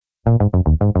Hey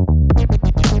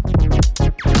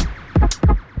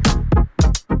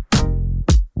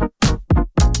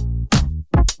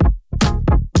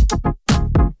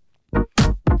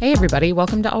everybody,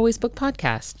 welcome to Always Book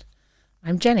Podcast.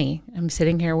 I'm Jenny. I'm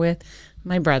sitting here with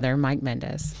my brother, Mike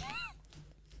Mendez.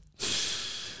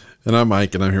 And I'm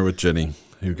Mike, and I'm here with Jenny,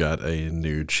 who got a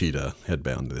new cheetah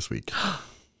headband this week.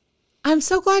 I'm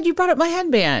so glad you brought up my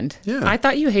headband. Yeah. I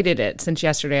thought you hated it since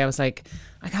yesterday. I was like,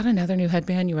 I got another new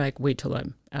headband. You were like, wait till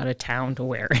I'm out of town to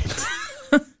wear it.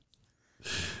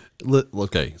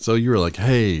 Okay, so you were like,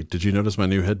 hey, did you notice my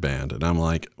new headband? And I'm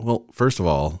like, well, first of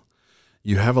all,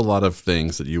 you have a lot of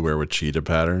things that you wear with cheetah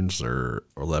patterns or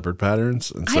leopard patterns.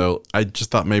 And so I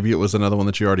just thought maybe it was another one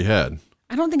that you already had.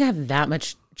 I don't think I have that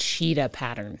much cheetah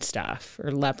pattern stuff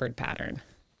or leopard pattern.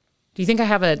 Do you think I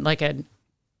have an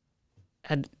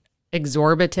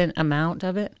exorbitant amount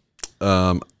of it?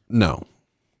 No.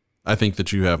 I think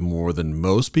that you have more than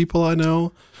most people I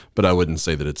know, but I wouldn't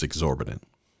say that it's exorbitant.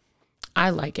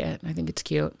 I like it. I think it's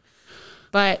cute.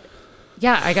 But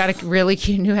yeah, I got a really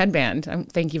cute new headband.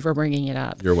 Thank you for bringing it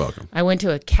up. You're welcome. I went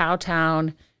to a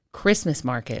Cowtown Christmas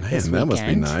market this weekend. That must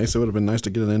be nice. It would have been nice to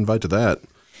get an invite to that.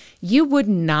 You would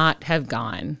not have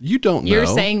gone. You don't know. You're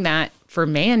saying that for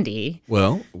Mandy.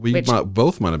 Well,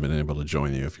 both might have been able to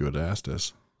join you if you had asked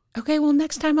us. Okay, well,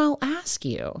 next time I'll ask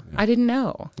you. Yeah. I didn't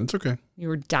know. That's okay. You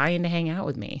were dying to hang out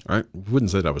with me. I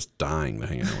wouldn't say that I was dying to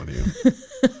hang out with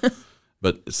you.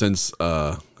 But since,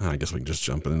 I guess we can just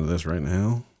jump into this right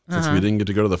now. Since we didn't get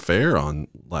to go to the fair on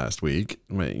last week,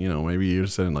 maybe you're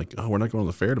saying like, oh, we're not going to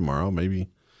the fair tomorrow. Maybe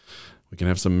we can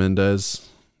have some Mendez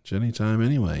Jenny time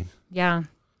anyway. Yeah.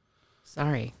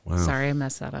 Sorry. Wow. Sorry I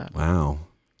messed that up. Wow.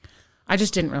 I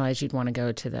just didn't realize you'd want to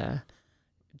go to the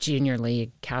Junior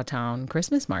League Cowtown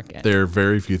Christmas market. There are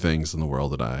very few things in the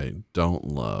world that I don't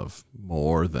love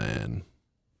more than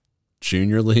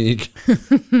Junior League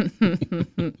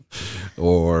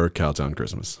or Cowtown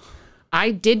Christmas.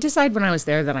 I did decide when I was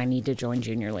there that I need to join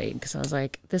Junior League because I was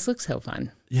like, this looks so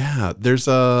fun. Yeah, there's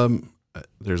a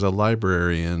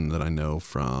librarian that I know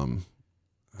from.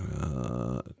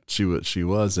 She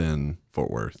was in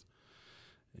Fort Worth.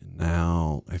 And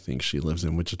now I think she lives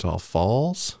in Wichita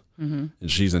Falls. Mm-hmm. And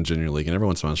she's in Junior League. And every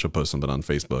once in a while she'll post something on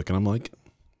Facebook, and I'm like,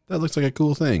 that looks like a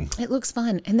cool thing. It looks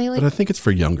fun, and but I think it's for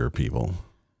younger people.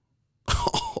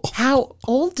 How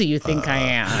old do you think I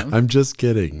am? I'm just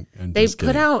kidding. They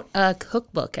put out a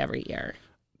cookbook every year.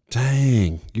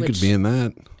 Dang, you could be in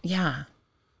that. Yeah.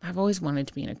 I've always wanted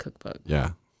to be in a cookbook.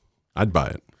 Yeah. I'd buy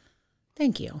it.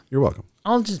 Thank you. You're welcome.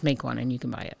 I'll just make one and you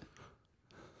can buy it.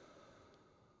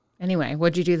 Anyway,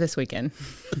 what'd you do this weekend?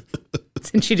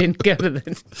 Since you didn't go to the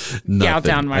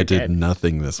Cowtown market. I did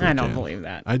nothing this weekend. I don't believe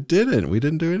that. I didn't. We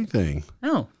didn't do anything.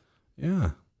 Oh.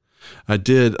 Yeah. I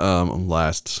did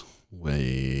last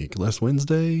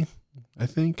Wednesday, I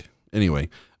think. Anyway,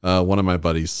 one of my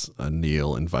buddies,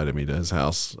 Neil, invited me to his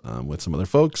house with some other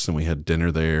folks, and we had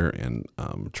dinner there and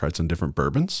tried some different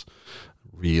bourbons.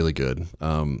 Really good.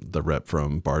 The rep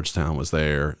from Bardstown was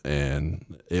there, and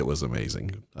it was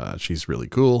amazing. She's really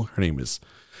cool. Her name is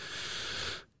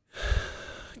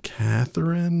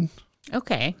Catherine.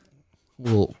 Okay.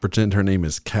 We'll pretend her name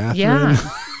is Catherine. Yeah.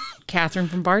 Catherine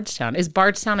from Bardstown. Is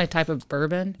Bardstown a type of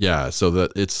bourbon? Yeah, so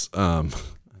that it's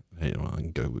hey, well, I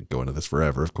can go into this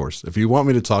forever, of course. If you want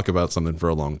me to talk about something for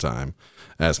a long time,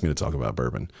 ask me to talk about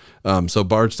bourbon. So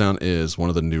Bardstown is one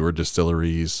of the newer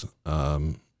distilleries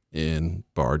in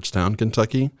Bardstown,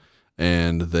 Kentucky,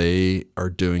 and they are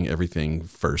doing everything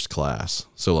first class.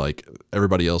 So like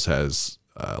everybody else has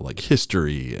like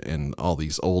history and all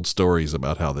these old stories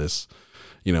about how this,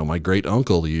 my great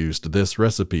uncle used this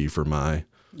recipe for my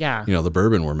the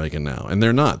bourbon we're making now. And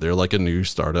they're not. They're like a new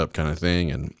startup kind of thing,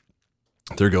 and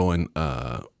they're going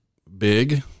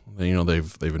big.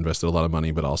 They've invested a lot of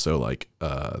money, but also like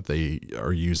they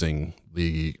are using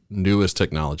the newest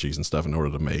technologies and stuff in order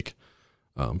to make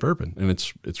bourbon, and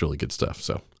it's really good stuff.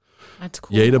 So that's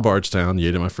cool. Yay to Bardstown,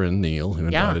 yay to my friend Neil who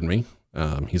invited me.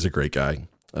 He's a great guy.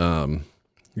 So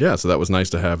that was nice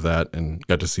to have that, and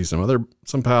got to see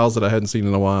some pals that I hadn't seen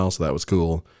in a while. So that was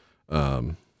cool.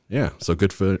 So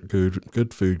good food,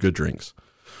 good drinks.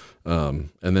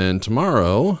 And then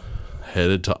tomorrow,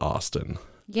 headed to Austin.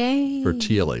 Yay. For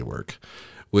TLA work,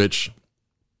 which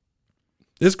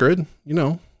is good.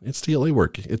 It's TLA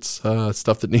work. It's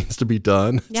stuff that needs to be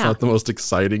done. It's not the most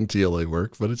exciting TLA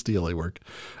work, but it's TLA work.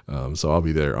 So I'll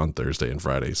be there on Thursday and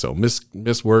Friday. So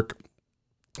miss work,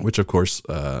 which of course,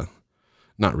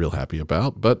 not real happy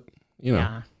about, but do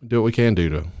what we can do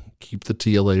to keep the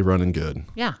TLA running good.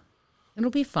 Yeah. It'll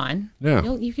be fun.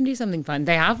 Yeah. You can do something fun.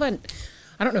 They have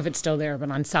I don't know if it's still there, but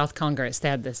on South Congress, they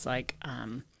had this like,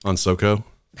 On SoCo?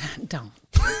 don't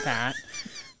do that.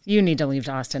 You need to leave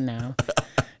Austin now.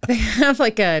 They have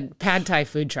like a pad thai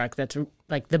food truck that's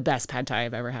like the best pad thai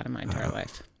I've ever had in my entire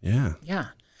life. Yeah. Yeah.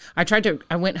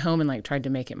 I went home and like tried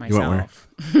to make it You went myself.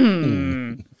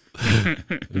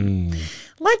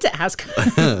 Let's ask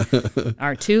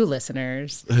our two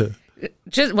listeners. I'm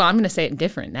going to say it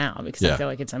different now because I feel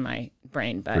like it's in my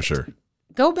brain. But For sure.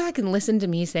 go back and listen to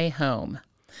me say home.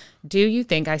 Do you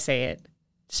think I say it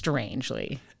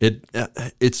strangely?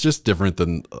 It's just different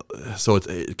than so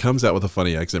it comes out with a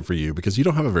funny accent for you because you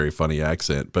don't have a very funny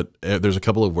accent, but there's a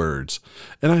couple of words,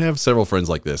 and I have several friends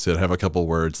like this that have a couple of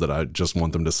words that I just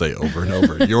want them to say over and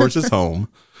over. Yours is home,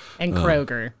 and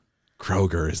Kroger.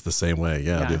 Kroger is the same way.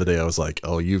 Yeah, the other day I was like,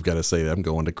 "Oh, you've got to say that I'm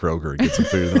going to Kroger and get some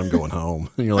food, and then I'm going home."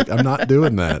 And you're like, "I'm not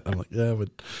doing that." I'm like, "Yeah, but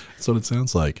that's what it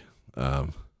sounds like."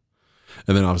 And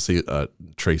then obviously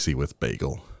Tracy with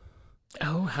bagel.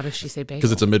 Oh, how does she say bagel?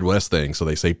 Because it's a Midwest thing, so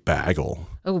they say bagel.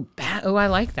 Oh, I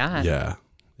like that. Yeah.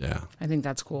 I think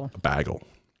that's cool. A bagel.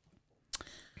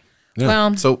 Yeah.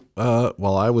 Well, so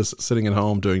while I was sitting at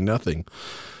home doing nothing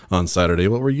on Saturday,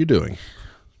 what were you doing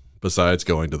besides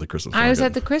going to the Christmas market? I was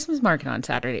at the Christmas market on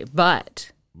Saturday,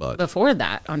 but before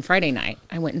that, on Friday night,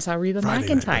 I went and saw Reba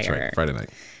McEntire. That's right, Friday night.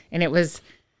 And it was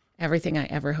everything I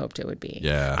ever hoped it would be.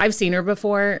 Yeah. I've seen her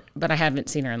before, but I haven't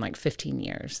seen her in like 15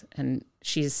 years. And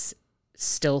she's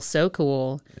still so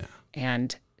cool. Yeah.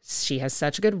 And she has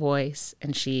such a good voice,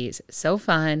 and she's so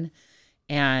fun.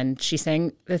 And she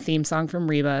sang the theme song from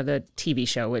Reba, the TV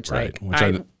show, which that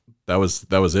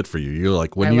was it for you. You're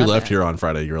like, when you left here on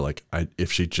Friday, you're like,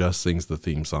 if she just sings the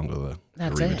theme song to the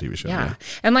Reba TV show. Yeah.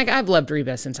 And like, I've loved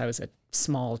Reba since I was a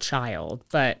small child,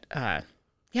 but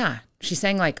she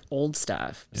sang like old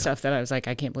stuff that I was like,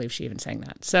 I can't believe she even sang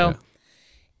that. So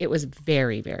it was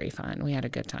very, very fun. We had a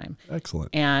good time.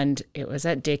 Excellent. And it was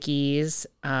at Dickey's.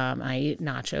 I ate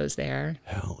nachos there.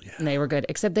 Hell yeah. And they were good,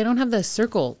 except they don't have the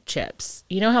circle chips.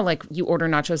 You know how like you order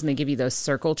nachos and they give you those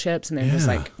circle chips and they're just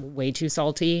like way too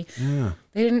salty? Yeah.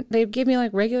 They give me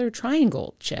like regular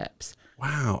triangle chips.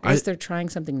 Wow. I guess they're trying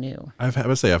something new. I've had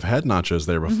nachos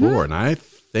there before, and I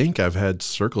think I've had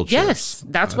circle chips. Yes,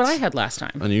 that's what I had last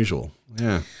time. Unusual.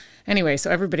 Yeah. Anyway,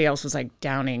 so everybody else was like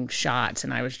downing shots,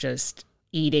 and I was just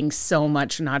eating so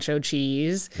much nacho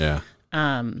cheese. Yeah.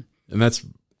 And that's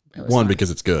one,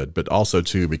 because it's good, but also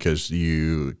two, because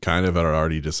you kind of had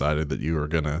already decided that you were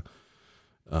going to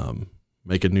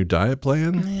make a new diet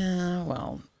plan. Yeah.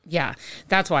 Well, yeah.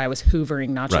 That's why I was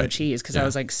hoovering nacho cheese, because I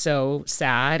was like so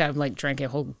sad. I like drank a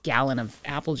whole gallon of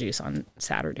apple juice on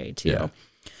Saturday too.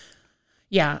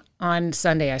 Yeah. On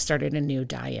Sunday, I started a new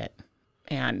diet,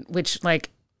 and which like,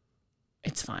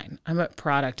 it's fine. I'm a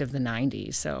product of the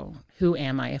 90s. So who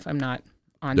am I if I'm not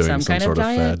on doing some kind of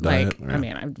diet? Like, I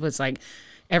mean, I was like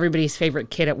everybody's favorite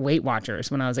kid at Weight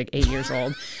Watchers when I was like 8 years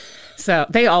old. So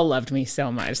they all loved me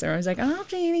so much. They were always like, "Oh,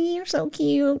 Janie, you're so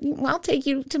cute. I'll take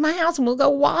you to my house and we'll go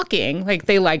walking." Like,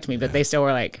 they liked me, but they still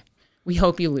were like, "We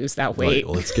hope you lose that weight."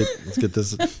 Well, let's get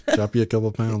this, drop you a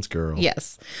couple pounds, girl.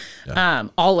 Yes. Yeah.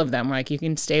 All of them were like, "You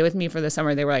can stay with me for the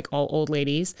summer." They were like all old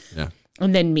ladies. Yeah.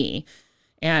 And then me.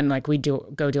 And like we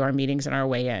go do our meetings on our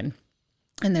way in,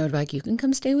 and they would be like, "You can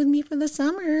come stay with me for the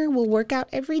summer. We'll work out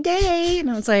every day." And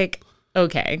I was like,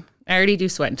 "Okay." I already do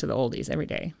Sweating to the Oldies every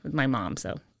day with my mom,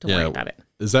 so don't worry about it.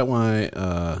 Is that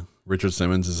why Richard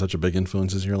Simmons is such a big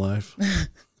influence in your life?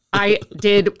 I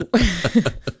did.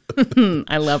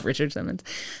 I love Richard Simmons.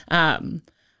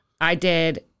 I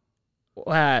did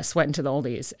Sweating to the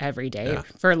Oldies every day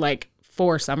for like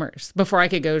 4 summers before I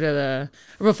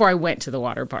went to the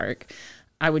water park.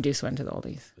 I would do Sweating to the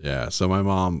Oldies. Yeah. So my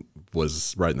mom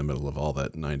was right in the middle of all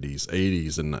that 90s,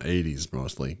 80s, and 80s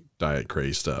mostly diet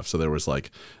craze stuff. So there was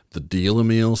like the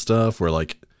deal-a-meal stuff where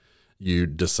like you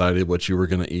decided what you were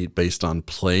going to eat based on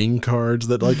playing cards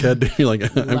that like had to be like,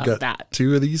 I've got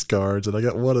 2 of these cards and I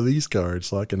got 1 of these cards,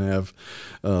 so I can have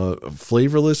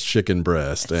flavorless chicken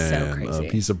breast and a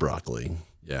piece of broccoli.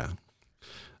 Yeah.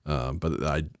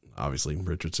 But obviously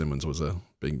Richard Simmons was a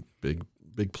big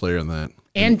player in that.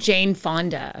 And Jane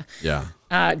Fonda. Yeah.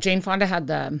 Jane Fonda had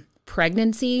the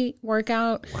pregnancy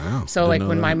workout. Wow. So like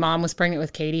when my mom was pregnant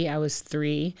with Katie, I was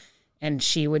 3, and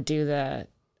she would do the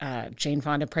Jane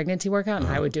Fonda pregnancy workout,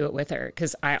 and I would do it with her,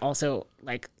 because I also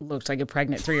like looked like a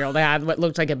pregnant 3-year-old. I had what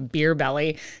looked like a beer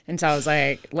belly, and so I was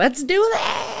like, "Let's do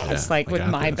this!" Like with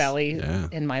my belly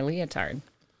in my leotard.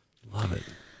 Love it.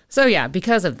 So yeah,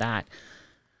 because of that,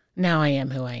 now I am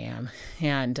who I am,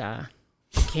 and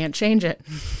can't change it.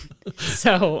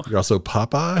 So you're also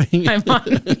Popeye. I'm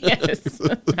on. Yes,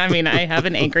 I mean I have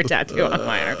an anchor tattoo on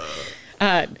my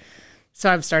arm.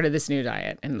 So I've started this new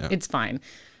diet and it's fine.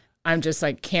 I'm just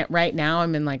like,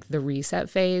 I'm in like the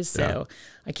reset phase. So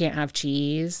I can't have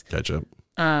cheese. Ketchup.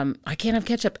 I can't have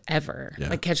ketchup ever. Yeah.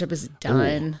 Like ketchup is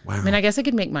done. Ooh, wow. I mean, I guess I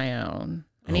could make my own.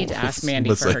 I need to ask Mandy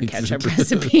Let's for her say- ketchup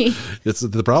recipe. It's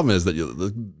the problem is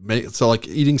that so like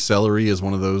eating celery is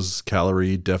one of those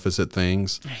calorie deficit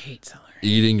things. I hate celery.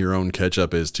 Eating your own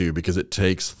ketchup is too, because it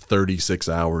takes 36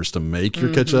 hours to make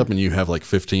your ketchup and you have like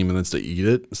 15 minutes to eat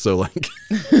it. So like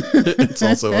it's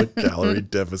also a calorie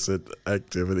deficit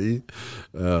activity.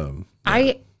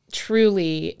 I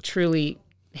truly, truly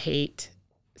hate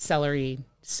celery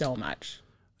so much.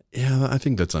 Yeah, I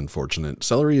think that's unfortunate.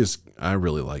 I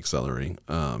really like celery.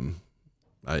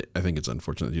 I think it's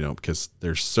unfortunate, because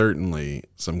there's certainly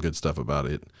some good stuff about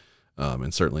it,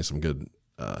 and certainly some good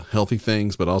healthy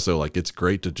things, but also like it's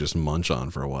great to just munch on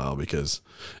for a while because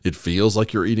it feels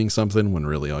like you're eating something when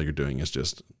really all you're doing is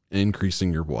just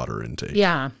increasing your water intake.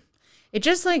 Yeah. It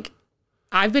just like,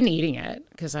 I've been eating it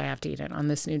because I have to eat it on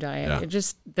this new diet. Yeah. It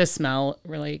just, the smell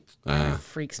really kind of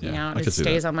freaks me out. I It could see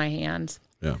stays that. on my hands.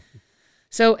 Yeah.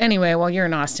 So anyway, while you're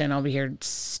in Austin, I'll be here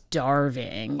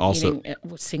starving, Also- eating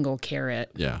a single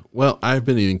carrot. Yeah. Well, I've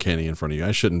been eating candy in front of you.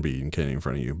 I shouldn't be eating candy in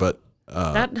front of you, but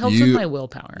That helps with my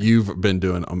willpower. You've been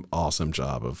doing an awesome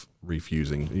job of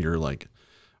refusing. You're like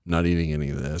not eating any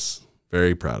of this.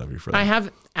 Very proud of you for that. I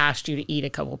have asked you to eat a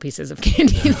couple pieces of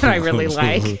candy that I really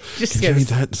like. Just Can you eat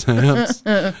because.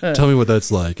 that, Sam? Tell me what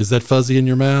that's like. Is that fuzzy in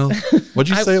your mouth? What'd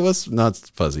you say it was? Not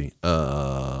fuzzy.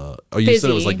 You said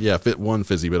it was Fizzy. like, one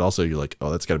fizzy, but also you're like,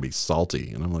 oh, that's got to be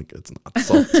salty. And I'm like, it's not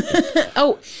salty.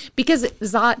 Oh, because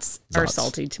Zots are Zots.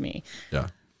 salty to me. Yeah.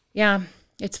 Yeah,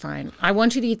 it's fine. I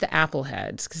want you to eat the apple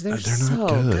heads because they're, They're so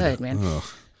not good, man. Ugh.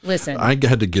 Listen, I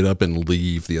had to get up and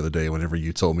leave the other day whenever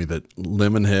you told me that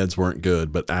lemon heads weren't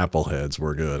good, but apple heads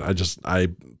were good. I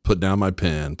put down my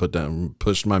pen,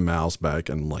 pushed my mouse back,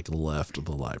 and like left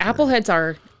the library. apple heads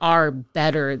are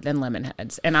better than lemon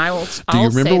heads, and I'll Do you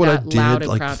remember say what I that loud did and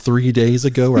like proud. 3 days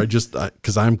ago? Where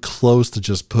because I'm close to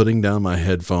just putting down my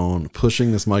headphone,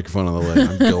 pushing this microphone on the way.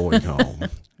 I'm going home.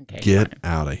 Okay, Get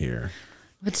out of here.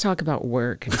 Let's talk about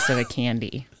work instead of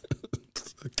candy.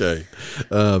 Okay.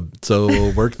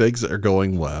 So work things are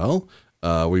going well.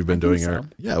 We've been doing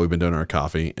our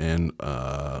coffee and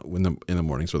in the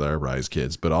mornings with our Rise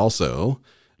kids, but also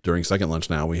during second lunch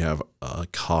now we have a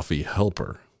coffee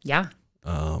helper. Yeah.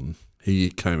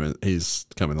 He's come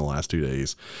in the last 2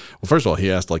 days. Well, first of all,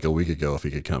 he asked like a week ago if he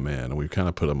could come in, and we've kind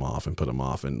of put him off,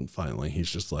 and finally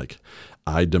he's just like,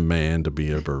 I demand to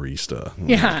be a barista. I'm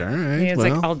Yeah. like, all right, He's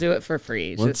well, like, I'll do it for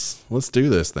free. let's do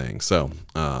this thing. So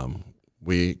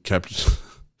we kept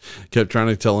trying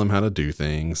to tell him how to do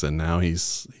things, and now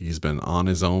he's been on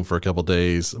his own for a couple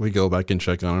days. We go back and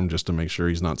check on him just to make sure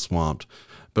he's not swamped,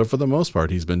 but for the most part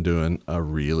he's been doing a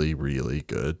really, really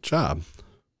good job.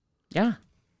 Yeah.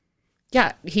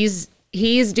 Yeah. He's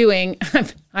doing,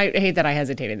 I hate that I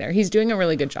hesitated there. He's doing a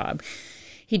really good job.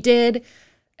 He did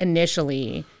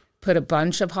initially put a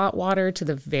bunch of hot water to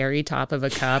the very top of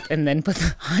a cup and then put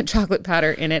the hot chocolate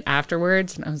powder in it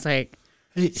afterwards. And I was like,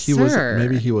 He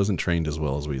wasn't trained as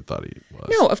well as we thought he was.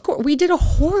 no, of course, we did a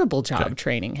horrible job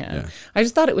training him. Yeah. I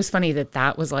just thought it was funny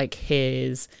that was like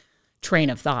his train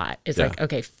of thought. It's like,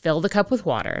 okay, fill the cup with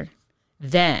water,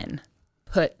 then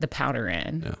put the powder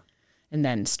in, and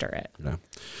then stir it.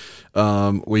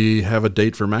 Yeah. We have a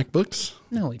date for MacBooks.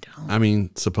 No, we don't. I mean,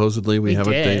 supposedly we have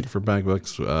a did. date for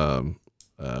MacBooks.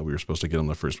 We were supposed to get them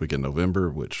the first week in November,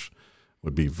 which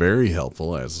would be very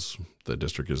helpful as the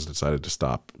district has decided to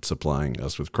stop supplying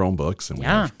us with Chromebooks, and we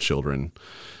have children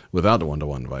without the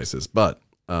one-to-one devices. But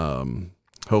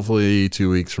hopefully 2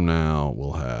 weeks from now,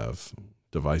 we'll have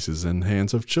devices in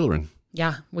hands of children.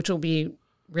 Yeah, which will be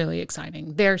really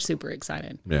exciting. They're super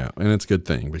excited. Yeah, and it's a good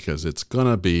thing because it's going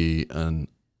to be an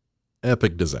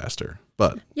epic disaster.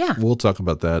 But we'll talk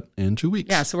about that in 2 weeks.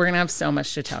 Yeah, so we're going to have so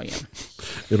much to tell you.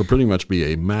 It'll pretty much be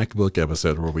a MacBook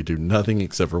episode where we do nothing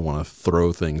except for want to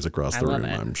throw things across the room,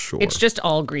 I'm sure. It's just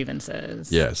all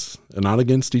grievances. Yes, and not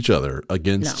against each other,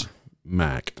 against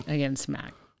Mac. Against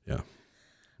Mac. Yeah,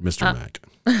 Mr. Mac.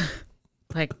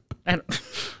 Like,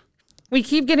 we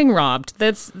keep getting robbed.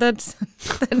 That's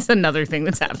another thing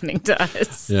that's happening to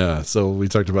us. Yeah, so we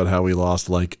talked about how we lost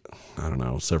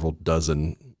several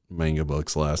dozen manga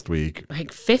books last week.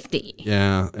 Like 50.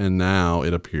 Yeah, and now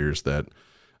it appears that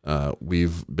the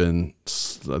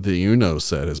Uno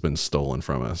set has been stolen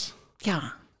from us. Yeah.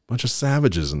 Bunch of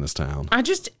savages in this town. I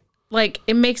just,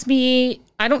 it makes me,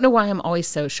 I don't know why I'm always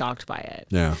so shocked by it.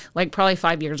 Yeah. Like probably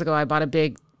 5 years ago, I bought a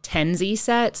big Tenzi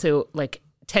set. So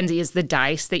Tenzi is the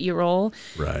dice that you roll.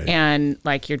 Right. And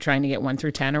like you're trying to get 1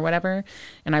 through 10 or whatever.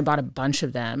 And I bought a bunch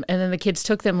of them. And then the kids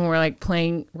took them and were like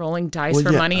rolling dice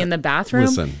for money in the bathroom.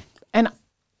 Listen. And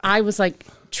I was like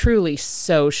truly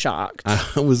so shocked.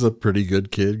 I was a pretty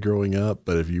good kid growing up,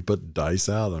 but if you put dice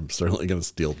out, I'm certainly going to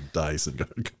steal dice and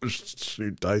go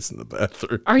shoot dice in the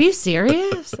bathroom. Are you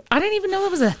serious? I didn't even know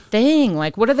it was a thing.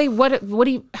 Like,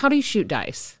 how do you shoot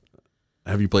dice?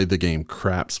 Have you played the game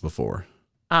Craps before?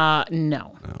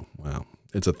 No. Oh, wow.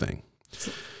 It's a thing.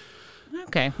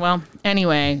 Okay. Well,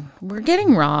 anyway, we're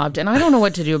getting robbed and I don't know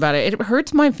what to do about it. It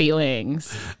hurts my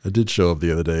feelings. I did show up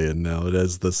the other day and now it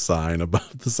has the sign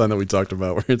that we talked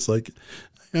about where it's like,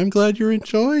 I'm glad you're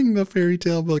enjoying the fairy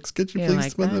tale books. Could you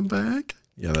please put them back?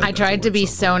 Yeah, I tried to be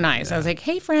so nice. Yeah. I was like,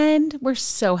 hey, friend, we're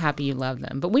so happy you love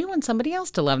them, but we want somebody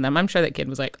else to love them. I'm sure that kid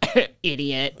was like,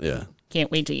 idiot. Yeah. Can't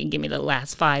wait till you give me the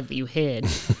last 5 that you hid.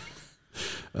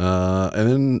 And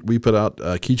then we put out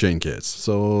keychain kits.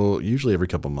 So usually every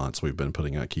couple months we've been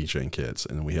putting out keychain kits,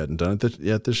 and we hadn't done it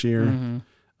yet this year. Mm-hmm.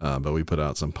 But we put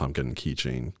out some pumpkin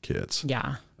keychain kits.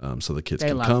 Yeah. So the kids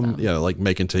can come. Them. Yeah, like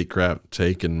make and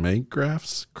take and make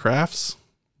crafts.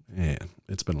 Man,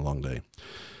 it's been a long day.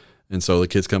 And so the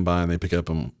kids come by and they pick up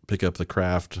the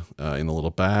craft in a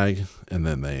little bag, and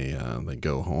then they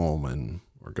go home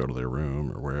or go to their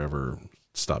room or wherever,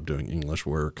 stop doing English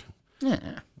work.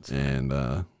 Yeah.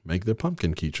 And make their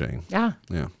pumpkin keychain. Yeah.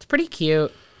 Yeah. It's pretty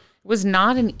cute. It was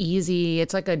not an easy,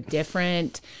 it's like a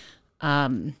different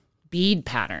bead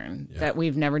pattern that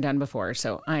we've never done before.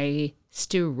 So I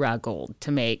struggled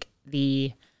to make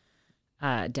the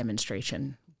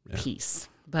demonstration piece,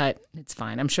 but it's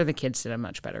fine. I'm sure the kids did a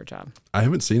much better job. I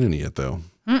haven't seen any yet though.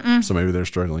 So maybe they're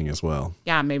struggling as well.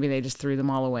 Yeah. Maybe they just threw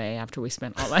them all away after we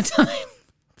spent all that time.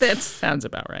 That sounds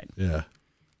about right. Yeah.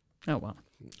 Oh, well.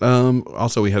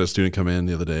 Also, we had a student come in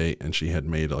the other day, and she had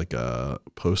made like a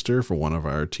poster for one of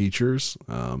our teachers,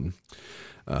 Mr.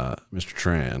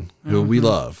 Tran, who we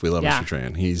love. We love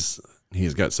Mr. Tran.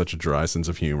 He's got such a dry sense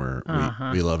of humor.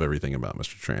 We love everything about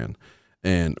Mr. Tran.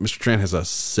 And Mr. Tran has a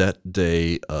set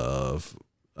day of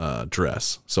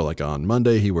dress. So like on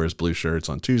Monday, he wears blue shirts.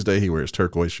 On Tuesday, he wears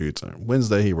turquoise shirts. On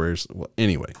Wednesday, he wears,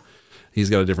 anyway, he's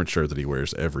got a different shirt that he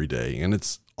wears every day. And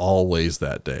it's always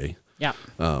that day. Yeah.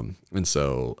 And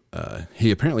so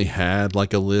he apparently had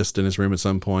like a list in his room at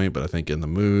some point, but I think in the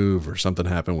move or something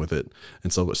happened with it.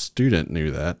 And so a student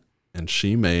knew that, and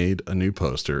she made a new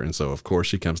poster. And so, of course,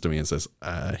 she comes to me and says,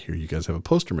 here, you guys have a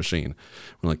poster machine.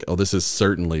 We're like, oh, this is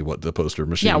certainly what the poster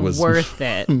machine was worth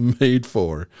it. made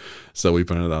for. So we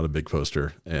printed out a big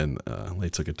poster, and they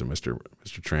took it to Mr.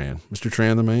 Tran. Mr.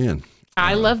 Tran, the man.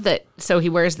 I love that. So he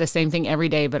wears the same thing every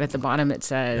day, but at the bottom it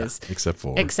says, except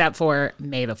for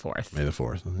May the 4th. May the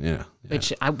 4th. Yeah.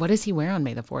 Which, what does he wear on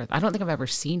May the 4th? I don't think I've ever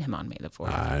seen him on May the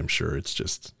 4th. I'm sure it's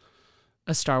just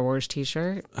a Star Wars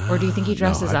t-shirt. Or do you think he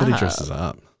dresses up? I think he dresses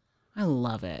up. I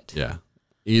love it. Yeah.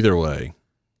 Either way.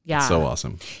 Yeah. It's so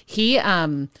awesome. He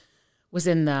was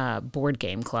in the board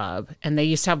game club, and they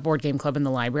used to have board game club in the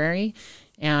library.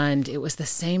 And it was the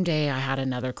same day I had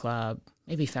another club,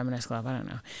 maybe feminist club, I don't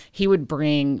know. He would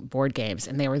bring board games,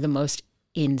 and they were the most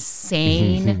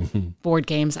insane board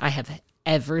games I have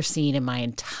ever seen in my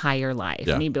entire life.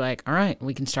 Yeah. And he'd be like, all right,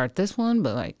 we can start this one,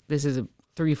 but like this is a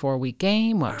 3-4 week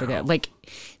game. We'll have to go. Like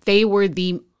they were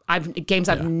the games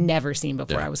I've never seen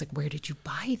before. I was like, where did you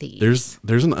buy these?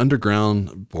 There's an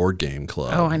underground board game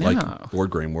club. Oh, I know. Like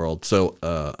Board Game World. So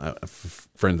a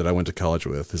friend that I went to college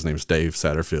with, his name's Dave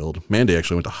Satterfield. Mandy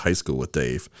actually went to high school with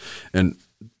Dave. And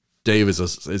Dave is a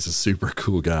super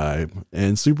cool guy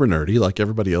and super nerdy, like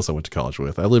everybody else I went to college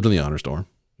with. I lived in the honors dorm,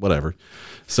 whatever.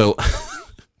 So,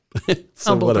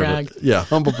 humble whatever. Brag. Yeah,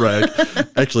 humble brag.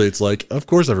 Actually, it's like, of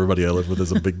course, everybody I live with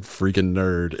is a big freaking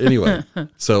nerd. Anyway,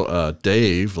 so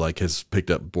Dave has picked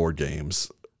up board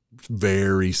games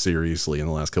very seriously in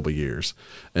the last couple of years,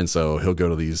 and so he'll go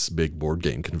to these big board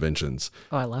game conventions.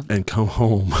 Oh, I love that. And come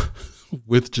home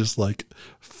with just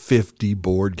 50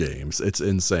 board games. It's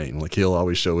insane. Like he'll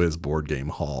always show his board game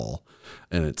haul,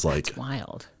 and it's like that's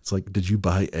wild. It's like, did you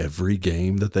buy every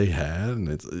game that they had? And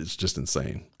it's just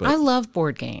insane. But I love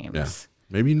board games. Yeah,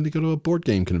 maybe you need to go to a board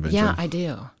game convention. Yeah, I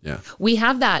do. Yeah, we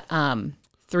have that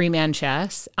 3-man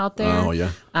chess out there. Oh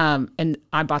yeah. And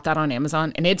I bought that on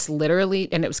Amazon, and it's literally,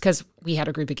 and it was because we had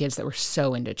a group of kids that were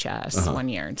so into chess one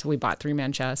year, and so we bought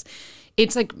 3-man chess.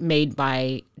 It's made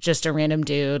by just a random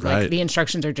dude. Like the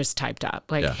instructions are just typed up.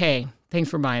 Hey,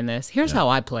 thanks for buying this. Here's how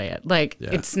I play it.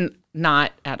 It's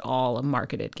not at all a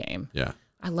marketed game. Yeah.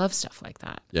 I love stuff like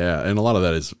that. Yeah, and a lot of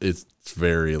that is it's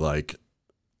very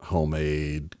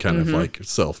homemade, kind of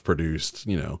self-produced,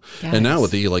 Yes. And now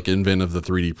with the invent of the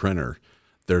 3D printer,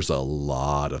 there's a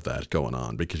lot of that going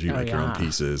on because you make your own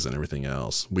pieces and everything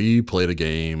else. We played a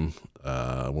game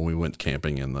when we went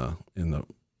camping in the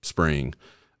spring,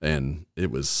 and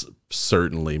it was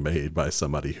certainly made by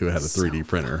somebody who had a 3D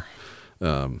printer,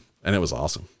 and it was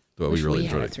awesome. But we really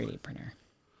enjoyed it. We had a 3D printer.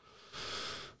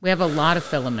 We have a lot of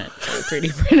filament for a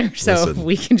 3D printer, so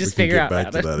we can just figure out how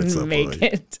to make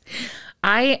it.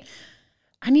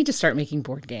 I need to start making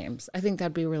board games. I think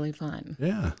that'd be really fun.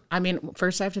 Yeah. I mean,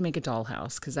 first I have to make a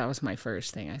dollhouse because that was my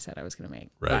first thing I said I was going to make.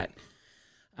 Right.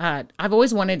 But I've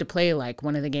always wanted to play like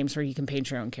one of the games where you can paint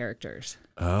your own characters.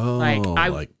 Oh,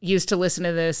 I used to listen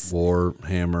to this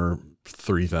Warhammer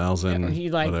 3000, you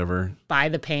like whatever. Buy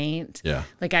the paint. Yeah.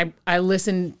 Like I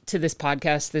listened to this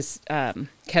podcast, this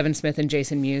Kevin Smith and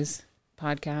Jason Mewes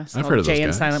podcast. I've heard of those Jay and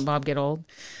guys. Silent Bob Get Old.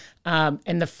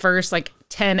 And the first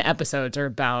 10 episodes are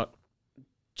about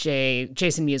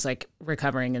Jason Mewes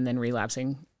recovering and then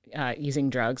relapsing using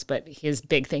drugs, but his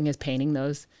big thing is painting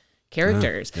those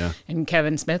characters. Yeah. And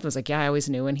Kevin Smith was like, yeah, I always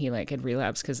knew when he had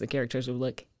relapsed because the characters would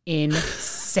look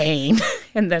insane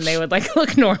and then they would like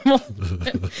look normal.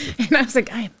 And I was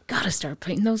like, I've got to start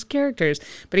painting those characters.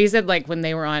 But he said like when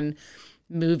they were on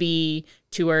movie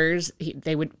tours,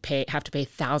 they would have to pay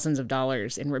thousands of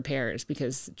dollars in repairs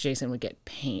because Jason would get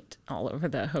paint all over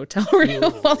the hotel room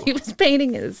while he was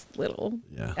painting his little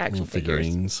action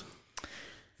figurines,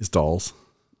 his dolls.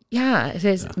 Yeah, it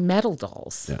is metal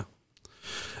dolls. Yeah.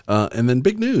 And then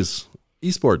big news,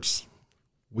 esports.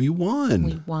 We won.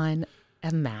 We won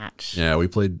a match. Yeah, we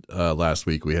played last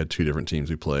week. We had two different teams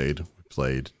we played. We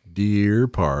played Deer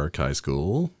Park High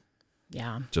School.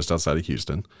 Yeah. Just outside of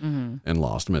Houston, and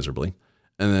lost miserably.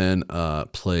 And then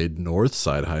played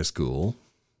Northside High School,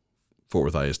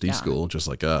 Fort Worth ISD school, just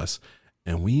like us.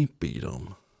 And we beat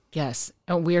them. Yes.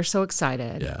 And we are so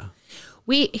excited. Yeah.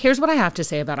 Here's what I have to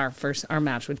say about our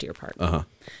match with Deer Park. Uh-huh.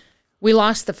 We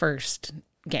lost the first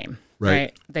game.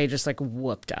 Right. They just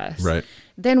whooped us. Right.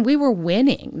 Then we were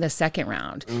winning the second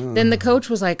round. Then the coach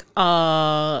was like,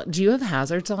 do you have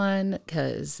hazards on?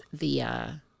 Because the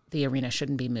arena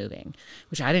shouldn't be moving,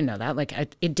 which I didn't know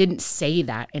that. It didn't say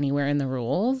that anywhere in the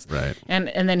rules. Right. And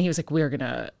then he was like, we're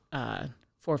going to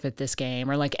forfeit this game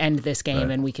or end this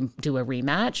game and we can do a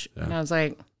rematch. Yeah. And I was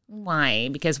like, why?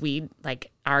 Because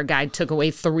our guy took away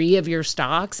 3 of your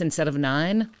stocks instead of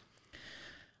none.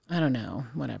 I don't know.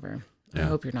 Whatever. Yeah. I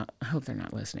hope they're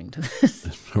not listening to this.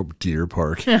 I hope Deer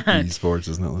Park Esports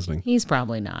is not listening. He's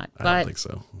probably not. I don't think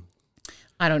so.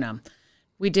 I don't know.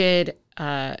 We did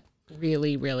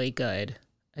really, really good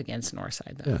against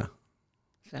Northside, though. Yeah.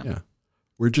 So. Yeah.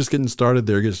 We're just getting started.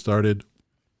 They're getting started.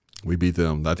 We beat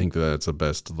them. I think that's the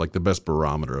best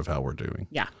barometer of how we're doing.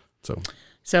 Yeah. So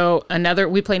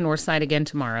we play Northside again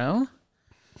tomorrow.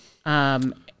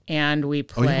 And we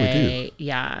play,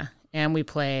 and we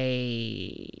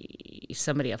play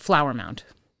somebody at Flower Mound.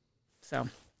 So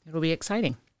it'll be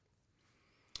exciting.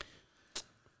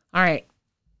 All right.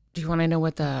 Do you want to know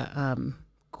what the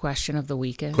question of the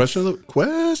week is? Question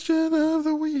of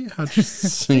the week. How'd you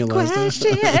sing it last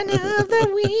time? Question of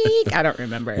the week. I don't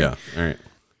remember. Yeah. All right.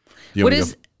 You want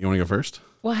to go first?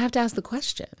 Well, I have to ask the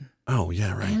question. Oh,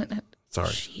 yeah, right. Sorry.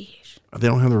 Sheesh. They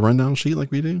don't have the rundown sheet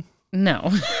like we do? No,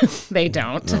 they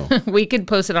don't. No. We could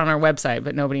post it on our website,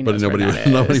 but nobody knows nobody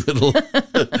will.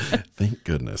 Thank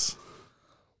goodness.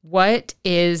 What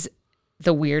is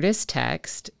the weirdest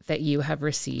text that you have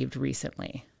received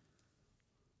recently?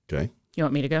 Okay. You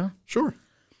want me to go? Sure.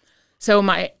 So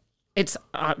it's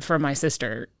from my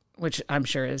sister, which I'm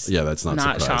sure is that's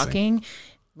not shocking.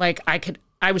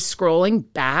 I was scrolling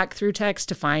back through text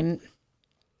to find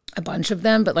a bunch of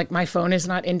them, but my phone is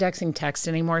not indexing text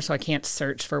anymore, so I can't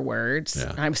search for words.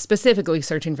 Yeah. I'm specifically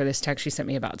searching for this text she sent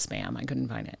me about spam. I couldn't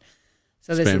find it.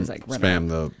 So this is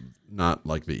spam, not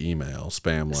like the email,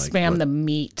 spam the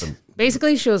meat.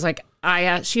 Basically, she was like,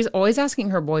 she's always asking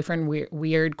her boyfriend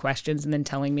weird questions and then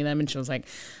telling me them. And she was like,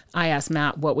 I asked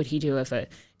Matt, what would he do if a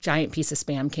giant piece of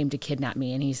spam came to kidnap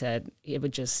me? And he said it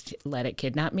would just let it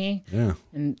kidnap me. Yeah.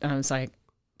 And I was like,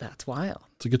 that's wild.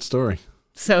 It's a good story.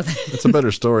 So it's a better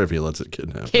story if he lets it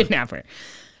kidnap her.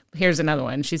 Here's another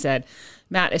one. She said,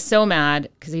 Matt is so mad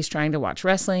because he's trying to watch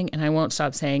wrestling, and I won't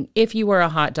stop saying, if you were a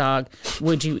hot dog,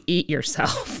 would you eat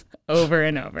yourself? Over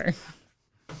and over.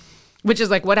 Which is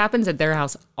what happens at their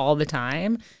house all the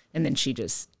time. And then she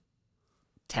just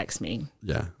texts me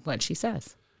what she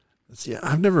says. Yeah,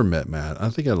 I've never met Matt. I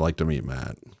think I'd like to meet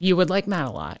Matt. You would like Matt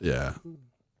a lot. Yeah,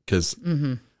 because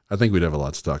I think we'd have a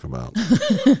lot to talk about.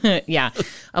 Yeah.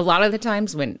 A lot of the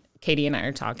times when Katie and I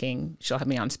are talking, she'll have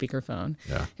me on speakerphone.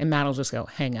 Yeah. And Matt will just go,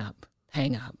 hang up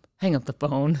the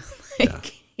phone.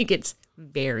 He gets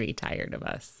very tired of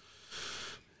us.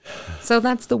 So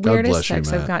that's the God weirdest bless you,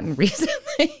 text I've Matt. gotten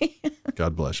recently.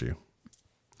 God bless you.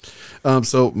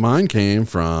 So mine came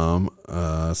from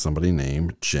somebody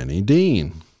named Jenny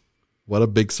Dean. What a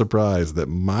big surprise that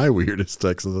my weirdest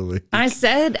text of the week. I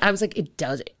was like, it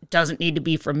doesn't need to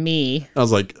be from me. I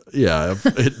was like, yeah,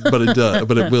 but it does,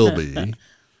 but it will be.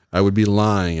 I would be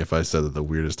lying if I said that the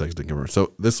weirdest text didn't come from.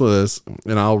 So this was,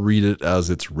 and I'll read it as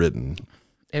it's written.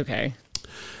 Okay.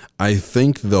 I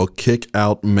think they'll kick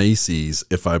out Macy's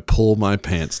if I pull my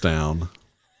pants down.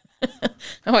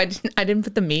 Oh, I didn't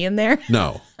put the me in there.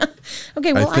 No.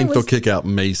 Okay, well, I think they'll kick out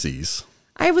Macy's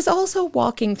I was also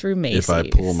walking through Macy's. if I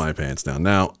pull my pants down.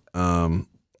 Now,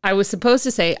 I was supposed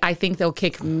to say, I think they'll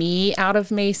kick me out of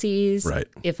Macy's Right.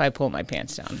 if I pull my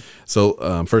pants down.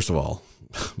 so first of all,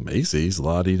 Macy's,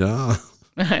 la-di-da.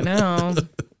 I know.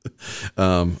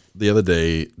 The other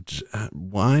day,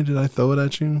 why did I throw it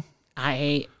at you?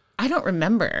 I don't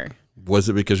remember. Was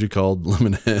it because you called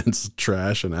lemon heads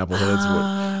trash and apple heads?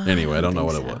 Anyway, I don't know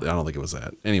what it was. I don't think it was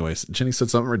that. Anyways, Jenny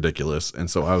said something ridiculous, and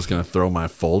so I was going to throw my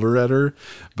folder at her,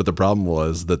 but the problem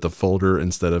was that the folder,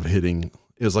 instead of hitting,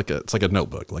 it's like a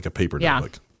notebook, like a paper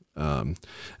notebook, and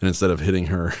instead of hitting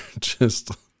her just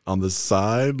on the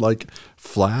side, like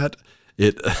flat,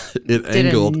 it Did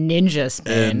angled a ninja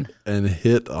spin. and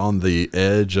hit on the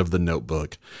edge of the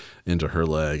notebook into her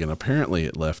leg, and apparently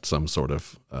it left some sort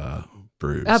of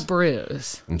bruise. A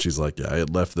bruise. And she's like, yeah, it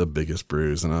left the biggest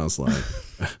bruise. And I was like,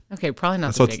 Okay, probably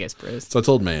not the biggest bruise. so I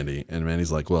told Mandy, and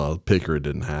Mandy's like, well, pick her, it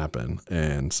didn't happen.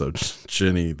 And so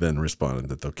Jenny then responded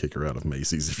that they'll kick her out of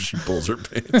Macy's if she pulls her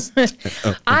pants.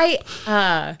 I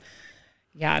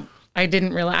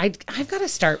didn't realize. I've got to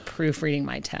start proofreading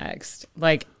my text.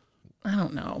 Like, I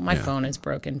don't know. My phone is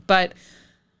broken. But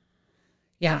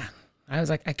yeah, I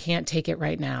was like, I can't take it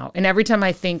right now. And every time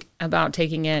I think about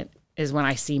taking it is when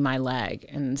I see my leg.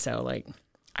 And so, like,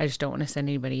 I just don't want to send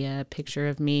anybody a picture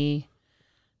of me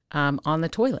on the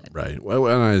toilet. Right. Well,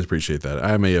 and I appreciate that.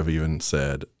 I may have even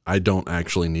said, I don't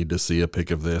actually need to see a pic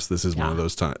of this. This is one of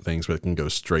those things where it can go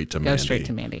straight to Mandy. Go straight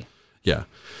to Mandy. Yeah.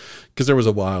 Because there was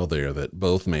a while there that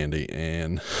both Mandy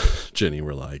and Jenny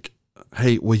were like,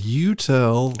 hey, will you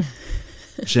tell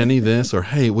Jenny this? Or,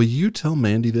 hey, will you tell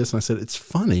Mandy this? And I said, it's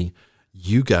funny.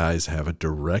 You guys have a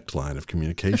direct line of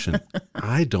communication.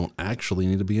 I don't actually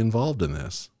need to be involved in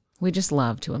this. We just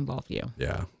love to involve you.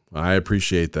 Yeah, I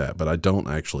appreciate that, but I don't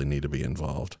actually need to be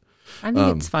involved. I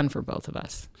think it's fun for both of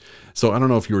us. So I don't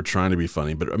know if you were trying to be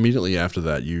funny, but immediately after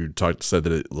that, you said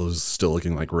that it was still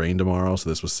looking like rain tomorrow. So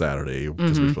this was Saturday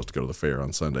because we were supposed to go to the fair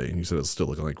on Sunday. And you said it's still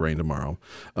looking like rain tomorrow.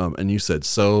 And you said,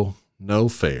 so no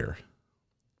fair.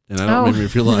 And I don't remember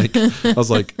if you're like, I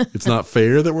was like, it's not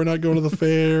fair that we're not going to the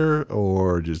fair,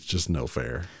 or just no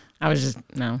fair. I was just,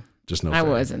 no. Just no I fair.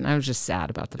 wasn't. I was just sad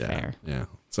about the fair. Yeah.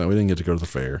 So we didn't get to go to the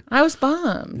fair. I was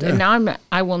bummed. Yeah. And now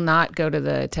I will not go to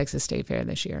the Texas State Fair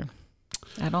this year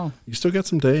at all. You still got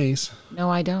some days. No,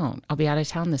 I don't. I'll be out of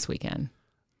town this weekend.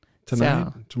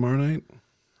 Tonight? Tomorrow night?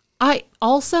 I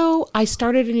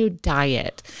started a new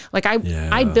diet. Like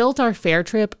I built our fair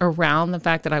trip around the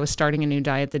fact that I was starting a new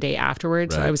diet the day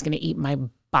afterwards. Right. So I was going to eat my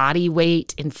body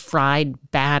weight in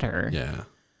fried batter. Yeah.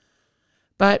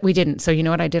 But we didn't. So you know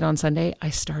what I did on Sunday?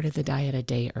 I started the diet a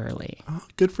day early. Oh,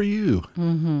 good for you.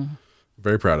 Mm-hmm.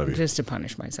 Very proud of you. Just to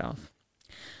punish myself.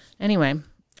 Anyway,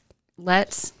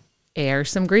 let's air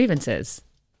some grievances.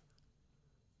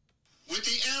 With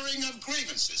the airing of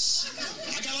grievances.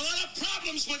 I got a lot of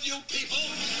problems with you people.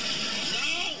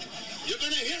 Now, you're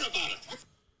going to hear about it.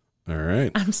 All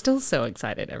right. I'm still so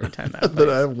excited every time that That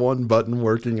I have one button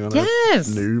working on a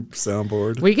new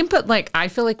soundboard. We can put I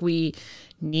feel like we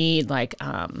need like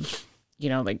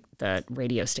the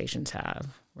radio stations have,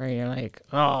 where you're like,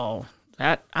 oh,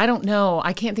 that, I don't know.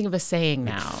 I can't think of a saying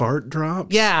now. Fart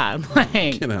drops? Yeah.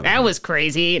 Like, that was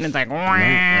crazy. And it's like,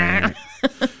 wah.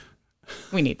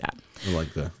 We need that. I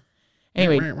like that.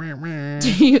 Anyway,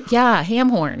 ham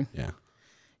horn. Yeah.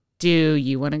 Do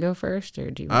you want to go first,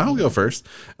 or do you? I'll go first.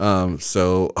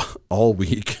 So all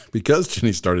week, because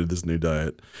Jenny started this new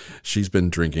diet, she's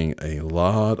been drinking a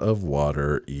lot of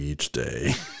water each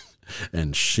day.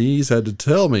 And she's had to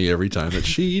tell me every time that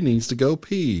she needs to go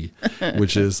pee,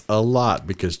 which is a lot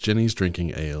because Jenny's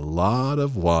drinking a lot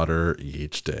of water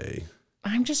each day.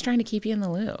 I'm just trying to keep you in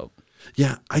the loop.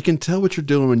 Yeah, I can tell what you're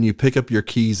doing when you pick up your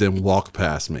keys and walk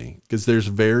past me, because there's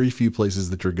very few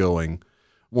places that you're going.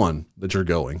 One, that you're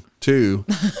going. Two,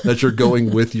 that you're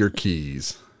going with your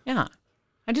keys. Yeah.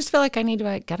 I just feel like I need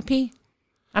to, gotta pee.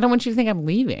 I don't want you to think I'm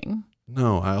leaving.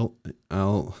 No,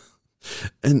 I'll.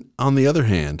 And on the other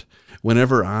hand,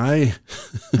 whenever I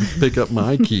pick up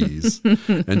my keys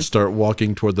and start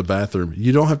walking toward the bathroom,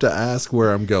 you don't have to ask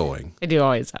where I'm going. I do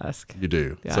always ask. You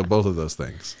do. Yeah. So both of those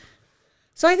things.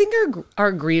 So I think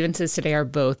our grievances today are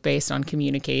both based on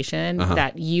communication,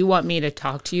 that you want me to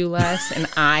talk to you less and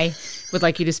I would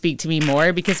like you to speak to me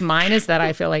more, because mine is that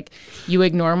I feel like you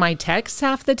ignore my texts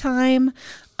half the time.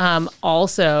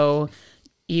 Also,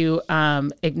 you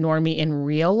ignore me in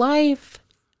real life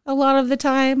a lot of the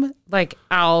time. Like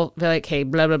I'll be like, hey,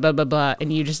 blah, blah, blah, blah, blah.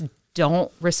 And you just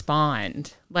don't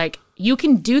respond. Like you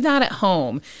can do that at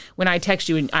home when I text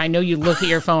you and I know you look at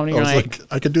your phone and you're like,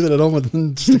 I could do that at home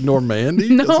and just ignore Mandy?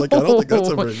 No. It's like, I don't think that's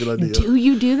a very good idea. Do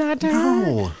you do that to her?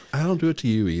 No, I don't do it to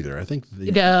you either. I think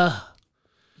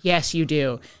Yes, you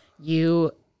do.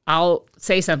 I'll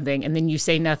say something and then you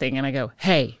say nothing and I go,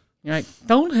 hey. You're like,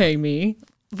 don't hey me.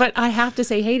 But I have to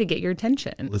say hey to get your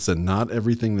attention. Listen, not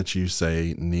everything that you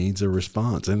say needs a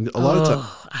response. And a lot of times,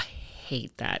 I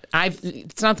hate that.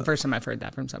 It's not the first time I've heard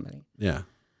that from somebody. yeah.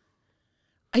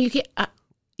 You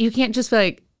can't just be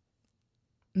like,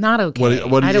 not okay. I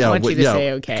don't want you to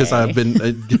say okay. Because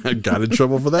I got in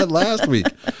trouble for that last week.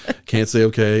 Can't say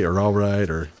okay or all right,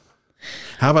 or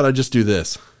how about I just do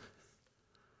this?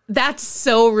 That's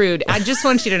so rude. I just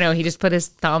want you to know he just put his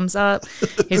thumbs up.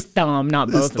 His thumb, not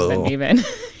both of them even.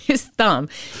 His thumb.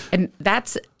 And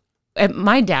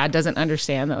my dad doesn't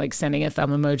understand that like sending a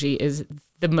thumb emoji is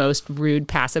the most rude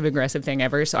passive aggressive thing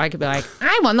ever. So I could be like,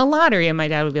 I won the lottery. And my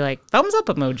dad would be like, thumbs up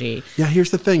emoji. Yeah,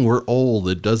 here's the thing. We're old.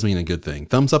 It does mean a good thing.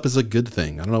 Thumbs up is a good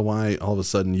thing. I don't know why all of a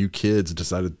sudden you kids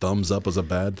decided thumbs up was a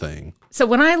bad thing. So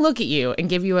when I look at you and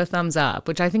give you a thumbs up,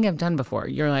 which I think I've done before,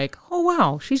 you're like, oh,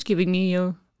 wow, she's giving me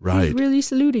a... Right. She's really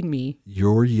saluting me.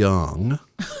 You're young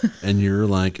and you're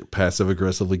like passive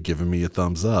aggressively giving me a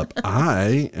thumbs up.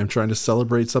 I am trying to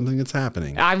celebrate something that's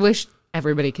happening. I wish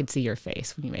everybody could see your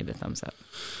face when you made the thumbs up.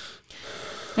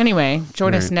 Anyway,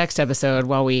 join us next episode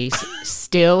while we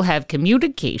still have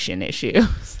communication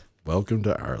issues. Welcome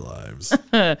to our lives.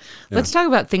 Let's talk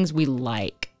about things we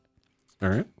like. All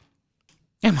right.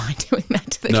 Am I doing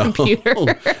that to the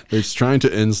computer? It's trying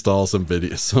to install some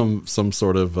video, some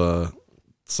sort of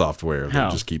software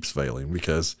that just keeps failing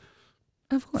because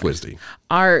of course. Fwisty.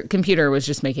 Our computer was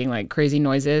just making like crazy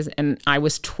noises and I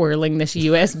was twirling this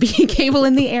USB cable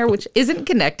in the air, which isn't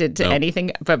connected to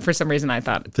anything, but for some reason I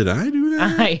thought. Did I do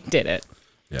that? I did it.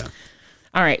 Yeah.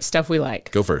 All right. Stuff we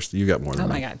like. Go first. You got more than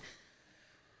me. Oh my God.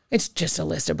 It's just a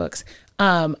list of books.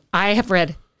 I have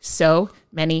read so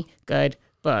many good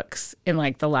books in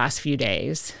like the last few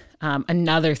days.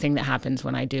 Another thing that happens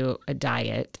when I do a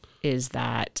diet is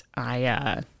that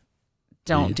I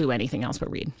don't do anything else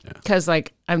but read because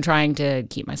like I'm trying to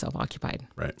keep myself occupied.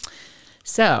 Right.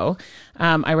 So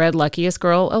I read Luckiest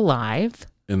Girl Alive.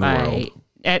 In the world.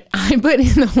 I put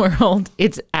in the world.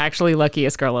 It's actually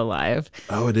Luckiest Girl Alive.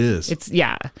 Oh, it is. It's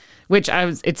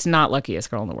it's not Luckiest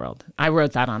Girl in the World. I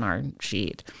wrote that on our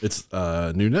sheet. It's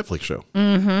a new Netflix show.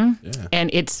 Mm-hmm. Yeah.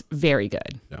 And it's very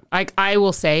good. Yeah. I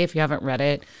will say, if you haven't read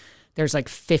it, there's like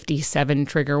 57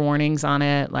 trigger warnings on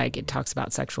it. Like it talks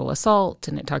about sexual assault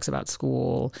and it talks about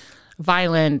school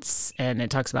violence and it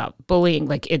talks about bullying.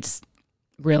 Like it's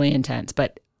really intense,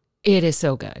 but it is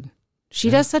so good. She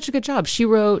does such a good job. She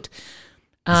wrote...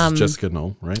 This is Jessica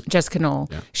Knoll, right? Jessica Knoll.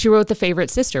 Yeah. She wrote The Favorite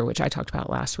Sister, which I talked about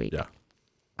last week. Yeah.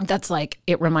 That's like,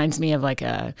 it reminds me of like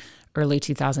a early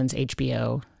 2000s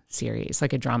HBO series,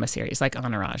 like a drama series, like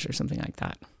Entourage or something like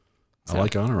that. So, I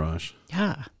like Entourage.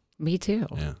 Yeah, me too.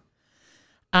 Yeah.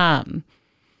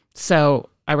 So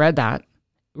I read that.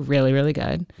 Really, really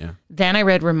good. Yeah. Then I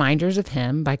read Reminders of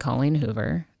Him by Colleen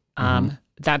Hoover.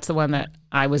 That's the one that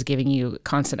I was giving you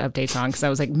constant updates on because I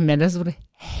was like, Menace would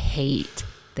hate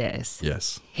this.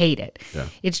 Yes. Hate it. Yeah.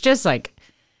 It's just like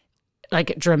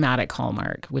dramatic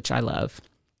Hallmark, which I love.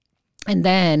 And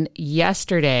then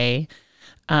yesterday,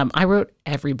 I wrote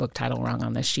every book title wrong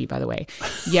on this sheet, by the way.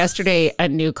 Yesterday, a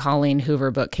new Colleen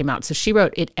Hoover book came out. So she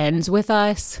wrote It Ends With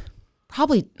Us,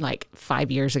 probably like 5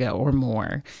 years ago or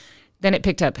more. Then it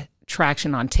picked up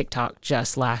traction on TikTok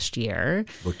just last year.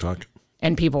 Book Talk.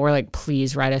 And people were like,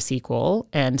 please write a sequel.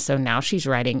 And so now she's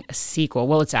writing a sequel.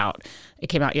 Well, it's out. It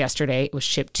came out yesterday. It was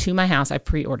shipped to my house. I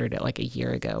pre-ordered it like a year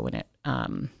ago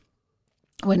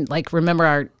remember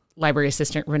our library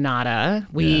assistant, Renata?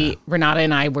 Renata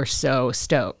and I were so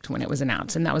stoked when it was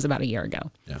announced. And that was about a year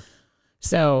ago. Yeah.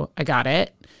 So I got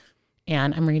it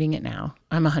and I'm reading it now.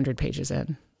 I'm 100 pages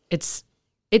in. It's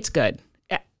good.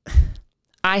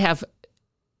 I have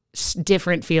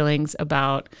different feelings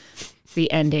about the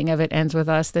ending of It Ends With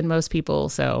Us than most people.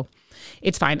 So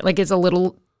it's fine. Like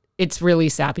it's really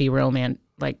sappy romance.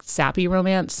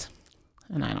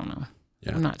 And I don't know.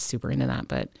 Yeah. I'm not super into that,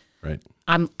 but Right.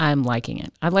 I'm liking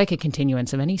it. I like a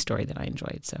continuance of any story that I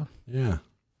enjoyed. So Yeah.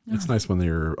 It's nice when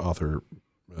your author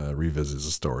revisits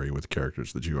a story with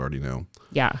characters that you already know.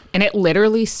 yeah, and it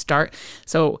literally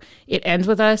so it ends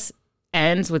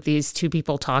with these two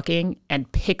people talking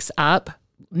and picks up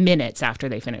minutes after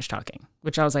they finish talking,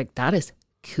 which I was like, that is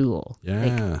cool. Yeah.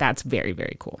 Like, that's very,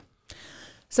 very cool.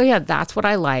 So yeah, that's what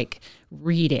I like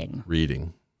reading.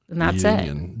 And that's Reading it.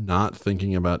 and not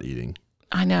thinking about eating.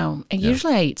 I know. And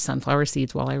usually I eat sunflower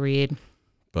seeds while I read.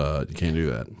 But you can't do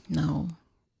that. No.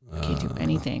 I can't do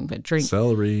anything but drink.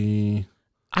 Celery.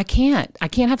 I can't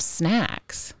have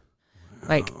snacks.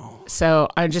 Like, so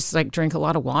I just like drink a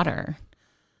lot of water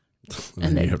and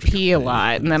you then have to pee a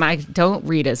lot. And then I don't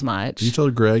read as much. Do you tell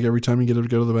Greg every time you get up to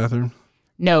go to the bathroom?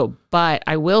 No, but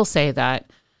I will say that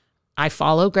I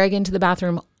follow Greg into the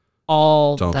bathroom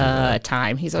all Don't do the that.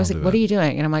 time. He's always Don't like, do what that. are you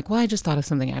doing? And I'm like, well, I just thought of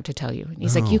something I have to tell you. And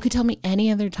he's like, you could tell me any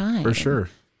other time. For sure.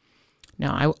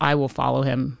 No, I will follow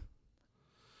him.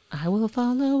 I will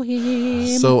follow him.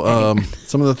 So,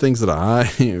 some of the things that I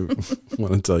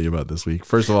want to tell you about this week.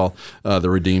 First of all, the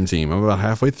Redeem Team. I'm about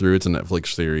halfway through. It's a Netflix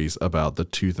series about the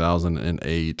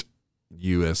 2008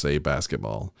 USA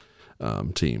basketball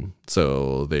team.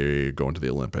 So they're going to the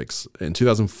Olympics. In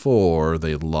 2004,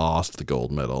 they lost the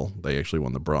gold medal. They actually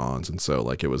won the bronze. And so,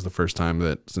 like, it was the first time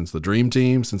that since the Dream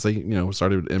Team, since they,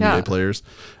 started NBA players,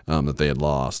 that they had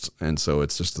lost. And so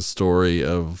it's just the story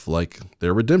of, like,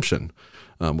 their redemption.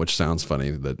 Which sounds funny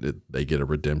that they get a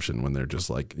redemption when they're just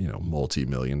like,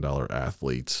 multi-million-dollar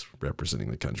athletes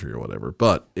representing the country or whatever.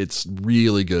 But it's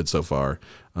really good so far.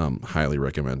 Highly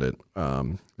recommend it.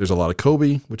 There's a lot of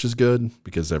Kobe, which is good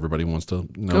because everybody wants to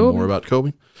know more about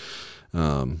Kobe,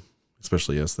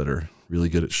 especially us that are really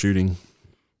good at shooting.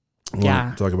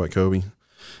 Yeah. Talk about Kobe.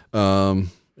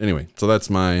 Anyway, so that's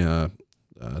my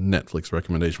Netflix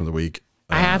recommendation of the week.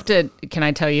 I have to, can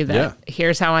I tell you that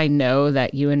here's how I know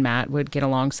that you and Matt would get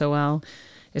along so well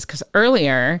is because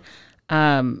earlier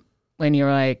when you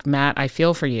were like, Matt, I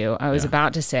feel for you, I was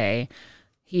about to say,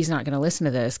 he's not going to listen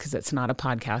to this because it's not a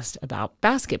podcast about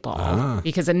basketball.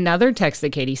 Because another text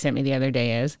that Katie sent me the other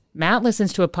day is, Matt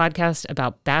listens to a podcast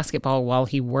about basketball while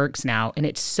he works now, and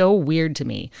it's so weird to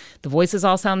me. The voices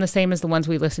all sound the same as the ones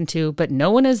we listen to, but no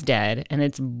one is dead, and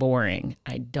it's boring.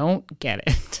 I don't get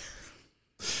it.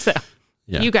 So...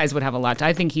 yeah. You guys would have a lot.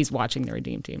 I think he's watching the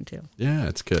Redeem Team too. Yeah,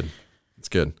 it's good. It's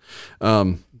good.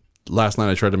 Last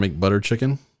night I tried to make butter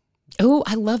chicken. Oh,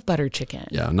 I love butter chicken.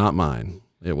 Yeah, not mine.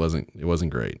 It wasn't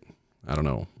great. I don't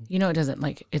know.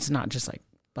 It's not just like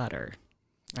butter.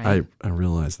 Right? I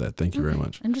realized that. Thank you very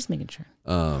much. I'm just making sure.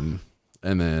 And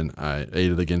then I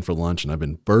ate it again for lunch, and I've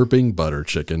been burping butter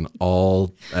chicken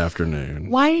all afternoon.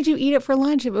 Why did you eat it for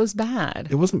lunch? It was bad.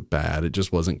 It wasn't bad. It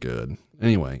just wasn't good.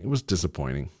 Anyway, it was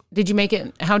disappointing. Did you make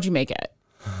it? How'd you make it?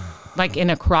 Like in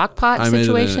a crock pot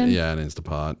situation? Made it in an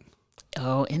Instapot.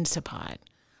 Oh, Instapot.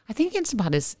 I think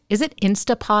Instapot is it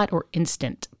Instapot or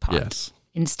Instant Pot? Yes.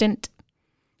 Instant?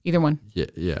 Either one. Yeah.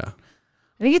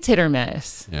 I think it's hit or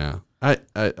miss. Yeah.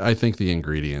 I think the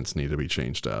ingredients need to be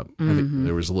changed up. I think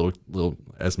there was a little,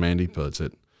 as Mandy puts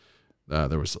it,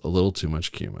 there was a little too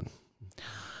much cumin.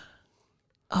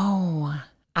 Oh,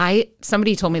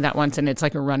 somebody told me that once, and it's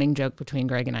like a running joke between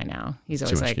Greg and I now. He's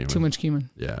always like, too much cumin.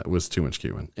 Yeah, it was too much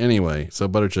cumin. Anyway, so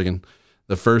butter chicken,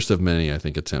 the first of many, I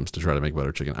think, attempts to try to make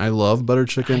butter chicken. I love butter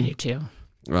chicken. I do too.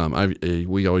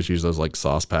 We always use those like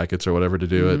sauce packets or whatever to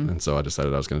do it, and so I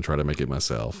decided I was going to try to make it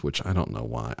myself, which I don't know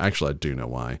why. Actually, I do know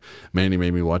why. Mandy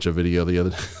made me watch a video the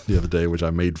other day, which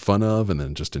I made fun of, and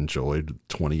then just enjoyed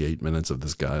 28 minutes of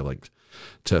this guy like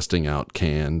testing out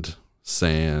canned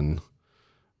San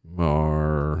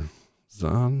Marzano.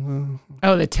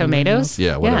 Oh, the tomatoes?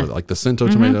 Yeah, whatever. Like the Cento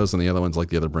tomatoes, and the other ones like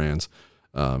the other brands.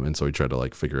 And so he tried to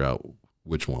like figure out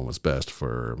which one was best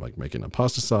for like making a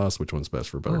pasta sauce, which one's best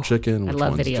for butter chicken. I Which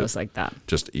love one's videos like that.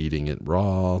 Just eating it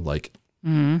raw, like.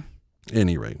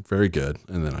 Any rate, very good.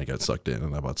 And then I got sucked in,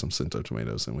 and I bought some Cento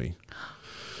tomatoes, and we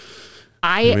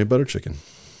made butter chicken.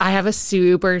 I have a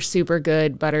super, super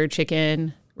good butter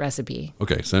chicken recipe.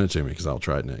 Okay, send it to me because I'll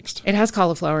try it next. It has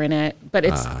cauliflower in it, but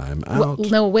it's... I'm out.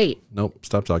 No, wait. Nope,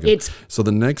 stop talking. It's so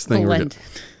the next thing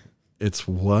it's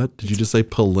what? Did you just say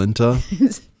polenta?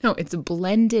 No, it's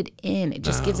blended in. It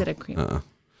just gives it a cream.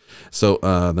 So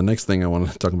the next thing I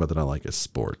want to talk about that I like is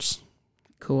sports.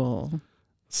 Cool.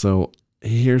 So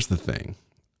here's the thing.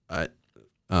 I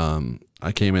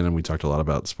came in and we talked a lot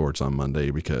about sports on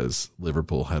Monday because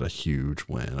Liverpool had a huge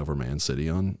win over Man City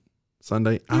on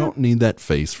Sunday. I don't need that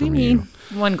face from you.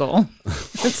 One goal.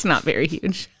 That's not very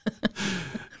huge.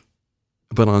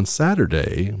 But on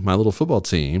Saturday, my little football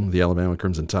team, the Alabama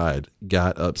Crimson Tide,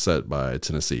 got upset by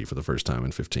Tennessee for the first time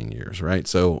in 15 years, right?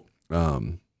 So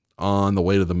on the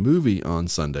way to the movie on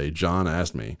Sunday, John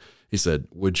asked me, he said,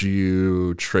 would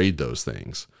you trade those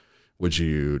things? Would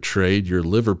you trade your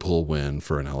Liverpool win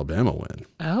for an Alabama win?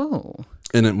 Oh.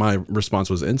 And my response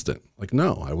was instant. Like,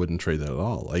 no, I wouldn't trade that at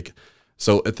all. Like,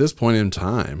 so at this point in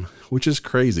time, which is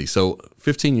crazy. So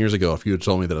 15 years ago, if you had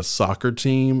told me that a soccer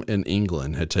team in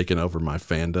England had taken over my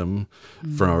fandom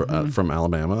from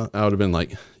Alabama, I would have been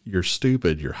like, you're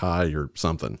stupid, you're high, you're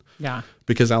something. Yeah.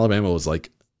 Because Alabama was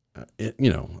like,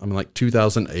 like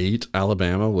 2008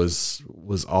 Alabama was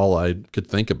all I could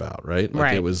think about, right? Like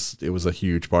right. It was a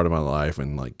huge part of my life,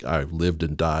 and like I lived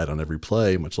and died on every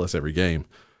play, much less every game.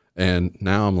 And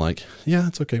now I'm like, yeah,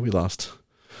 it's okay, we lost.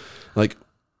 Like,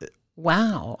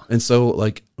 wow. And so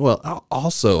like, well,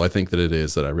 also I think that it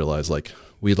is that I realized like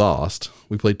we lost,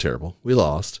 we played terrible, we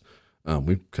lost.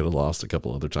 We could have lost a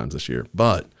couple other times this year,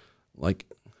 but like,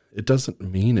 it doesn't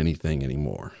mean anything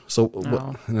anymore. So,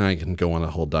 and I can go on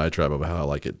a whole diatribe about how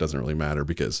like it doesn't really matter,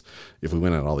 because if we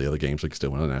win at all the other games, we can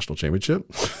still win a national championship.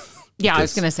 Yeah, I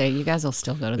was going to say, you guys will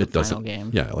still go to the final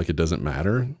game. Yeah, like it doesn't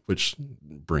matter, which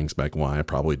brings back why I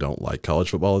probably don't like college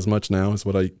football as much now as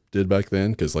what I did back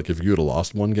then. Because like if you had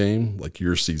lost one game, like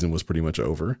your season was pretty much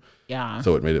over. Yeah.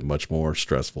 So it made it much more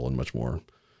stressful and much more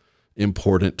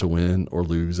important to win or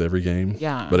lose every game.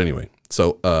 Yeah. But anyway,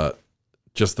 so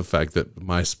just the fact that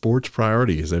my sports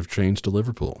priorities have changed to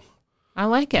Liverpool. I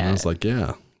like it. And I was like,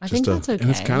 yeah. I think that's okay.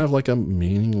 And it's kind of like a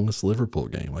meaningless Liverpool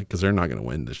game, like, because they're not going to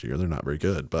win this year. They're not very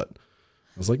good. But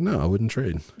I was like, no, I wouldn't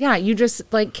trade. Yeah, you just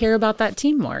like care about that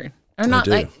team more. Or not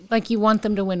like you want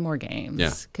them to win more games.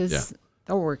 Yeah. Because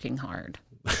they're working hard.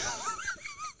 I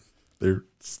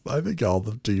think all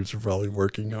the teams are probably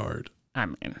working hard. I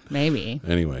mean, maybe.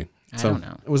 Anyway. I don't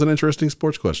know. It was an interesting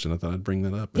sports question. I thought I'd bring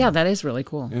that up. Yeah, that is really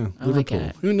cool. Yeah, I Liverpool. like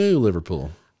it. Who knew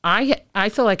Liverpool? I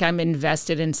feel like I'm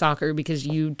invested in soccer because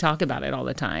you talk about it all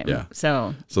the time. Yeah.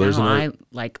 So there's now another, I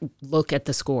like look at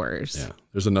the scores. Yeah.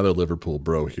 There's another Liverpool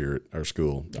bro here at our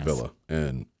school, Villa.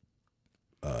 And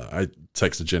I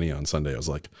texted Jenny on Sunday. I was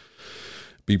like,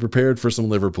 be prepared for some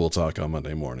Liverpool talk on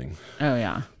Monday morning. Oh,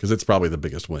 yeah. Because it's probably the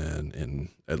biggest win in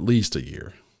at least a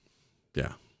year.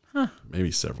 Yeah. Huh.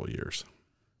 Maybe several years.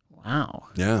 Wow.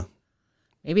 Yeah.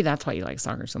 Maybe that's why you like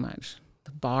soccer so much.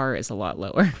 The bar is a lot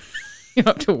lower. You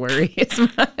don't have to worry as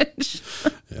much.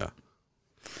 Yeah.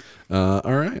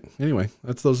 All right. Anyway,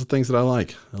 those are things that I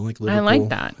like. I like Liverpool. I like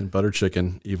that. And butter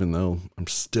chicken, even though I'm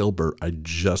still I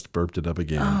just burped it up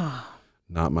again. Oh.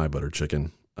 Not my butter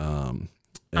chicken. I'm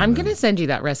going to send you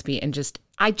that recipe and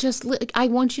I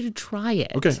want you to try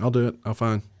it. Okay, I'll do it. I'll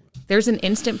find. There's an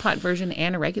Instant Pot version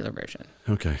and a regular version.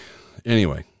 Okay.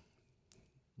 Anyway,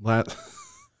 the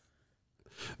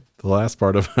last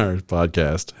part of our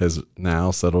podcast has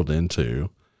now settled into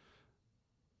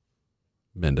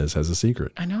Mendez has a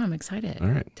secret. I know. I'm excited. All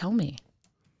right. Tell me.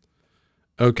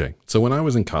 Okay. So when I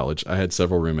was in college, I had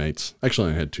several roommates.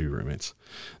 Actually, I had two roommates.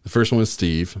 The first one was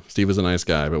Steve. Steve was a nice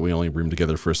guy, but we only roomed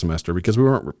together for a semester because we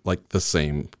weren't like the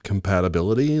same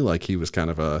compatibility. Like he was kind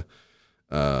of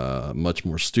a much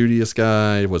more studious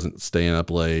guy, wasn't staying up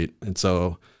late. And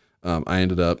so I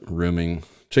ended up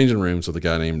changing rooms with a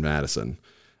guy named Madison.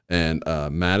 And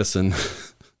Madison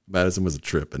was a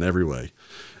trip in every way.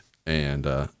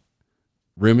 And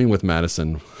rooming with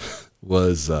Madison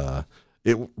was,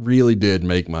 it really did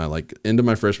make my into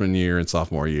my freshman year and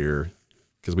sophomore year,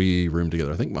 because we roomed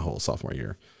together, I think my whole sophomore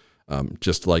year,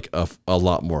 just like a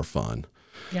lot more fun.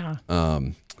 Yeah.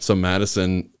 So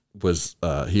Madison was,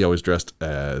 he always dressed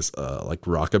as like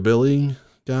rockabilly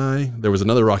guy. There was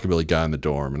another rockabilly guy in the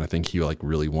dorm, and I think he like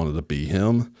really wanted to be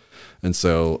him. And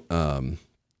so,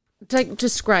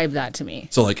 describe that to me.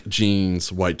 So like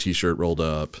jeans, white t-shirt rolled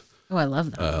up. Oh, I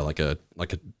love that. Like a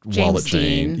James wallet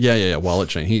chain. Dean. Yeah. Wallet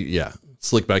chain.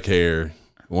 Slick back hair.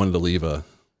 Wanted to leave a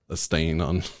stain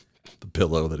on the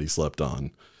pillow that he slept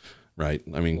on. Right.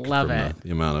 I mean, love it.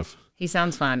 The amount of. He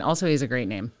sounds fun. Also, he's a great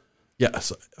name. Yeah.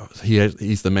 So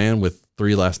he's the man with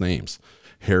 3 last names.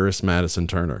 Harris Madison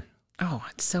Turner. Oh,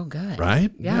 it's so good.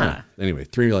 Right? Yeah. Anyway,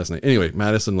 3 last names. Anyway,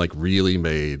 Madison like really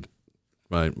made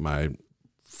my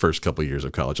first couple of years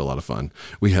of college a lot of fun.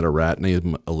 We had a rat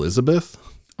named Elizabeth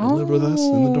that lived with us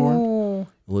in the dorm.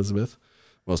 Elizabeth.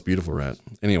 Most beautiful rat.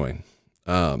 Anyway,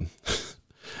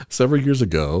 several years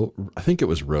ago, I think it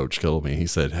was Roach told me, he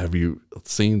said, have you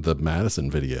seen the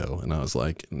Madison video? And I was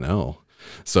like, no.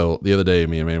 So the other day,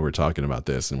 me and Amanda were talking about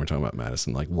this, and we're talking about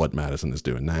Madison, like what Madison is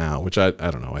doing now, which I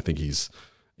don't know. I think he's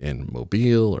in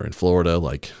Mobile or in Florida,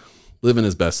 like living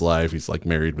his best life. He's like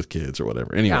married with kids or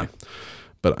whatever. Anyway,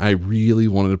 But I really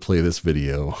wanted to play this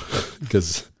video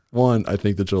because one, I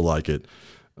think that you'll like it.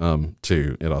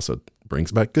 Two, it also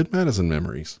brings back good Madison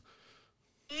memories.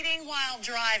 Eating while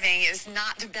driving is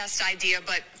not the best idea,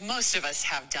 but most of us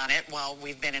have done it while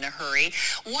we've been in a hurry.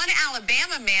 One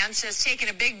Alabama man says taking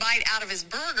a big bite out of his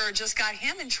burger just got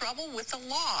him in trouble with the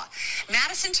law.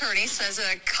 Madison Turney says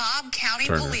a Cobb County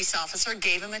police officer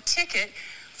gave him a ticket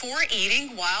for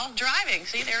eating while driving.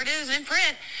 See, there it is in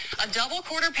print. A double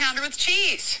quarter pounder with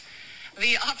cheese.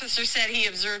 The officer said he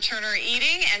observed Turner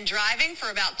eating and driving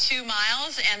for about 2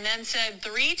 miles and then said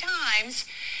 3 times,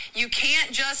 "You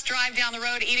can't just drive down the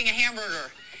road eating a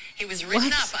hamburger." He was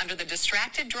written up under the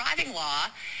distracted driving law.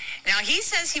 Now, he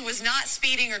says he was not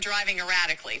speeding or driving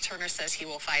erratically. Turner says he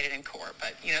will fight it in court.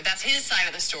 But, that's his side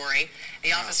of the story.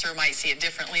 The officer might see it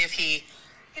differently if he,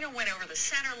 went over the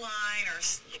center line or...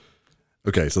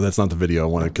 Okay, so that's not the video I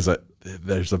wanted because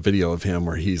there's a video of him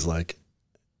where he's like,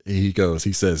 he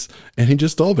says, and he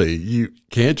just told me, you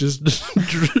can't just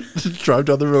drive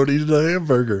down the road eating a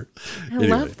hamburger. I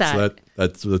love that.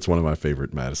 So that's one of my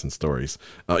favorite Madison stories,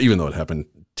 even though it happened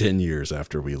 10 years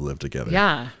after we lived together.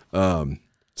 Yeah.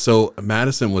 So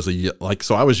Madison was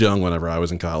so I was young whenever I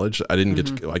was in college. I didn't get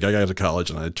to, I got to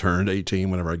college and I turned 18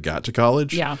 whenever I got to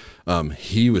college. Yeah.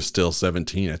 He was still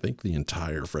 17, I think the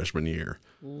entire freshman year.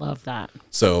 Love that.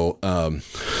 So,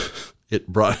 it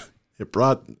brought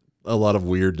a lot of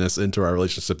weirdness into our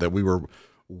relationship that we were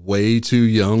way too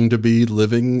young to be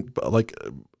living like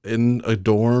in a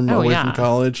dorm away from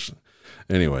college.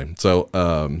 Anyway, so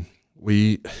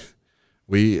we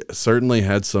certainly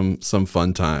had some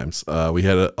fun times. We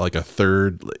had a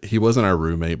third. He wasn't our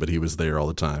roommate, but he was there all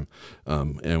the time.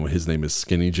 And his name is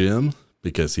Skinny Jim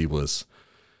because he was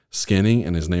skinny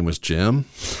and his name was Jim.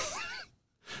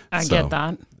 I get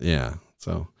that. Yeah.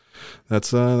 So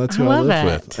that's who I lived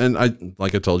with. And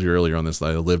like I told you earlier on this,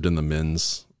 I lived in the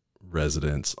men's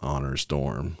residence honors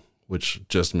dorm, which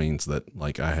just means that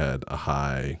like I had a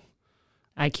high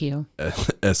IQ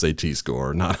SAT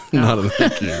score, not an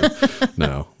IQ.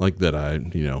 No, like that I,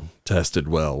 tested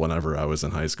well whenever I was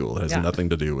in high school. It has nothing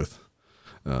to do with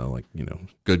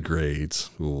good grades.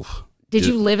 Oof. Did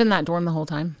you live in that dorm the whole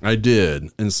time? I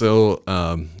did. And so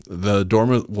the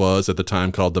dorm was at the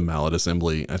time called the Mallet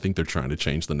Assembly. I think they're trying to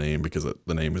change the name because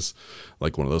the name is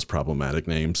like one of those problematic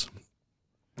names,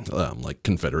 like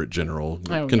Confederate General,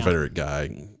 Confederate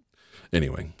guy.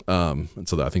 Anyway, and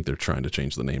so I think they're trying to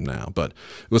change the name now. But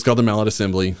it was called the Mallet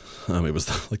Assembly. It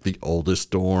was like the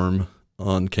oldest dorm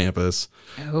on campus.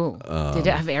 Oh, did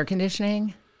it have air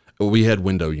conditioning? We had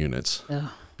window units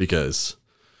because...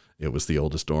 it was the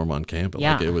oldest dorm on campus.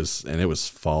 Yeah. Like it was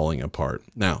falling apart.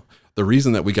 Now, the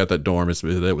reason that we got that dorm is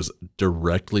that it was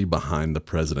directly behind the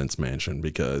president's mansion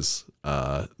because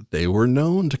they were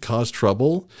known to cause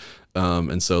trouble.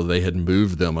 And so they had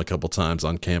moved them a couple times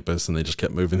on campus and they just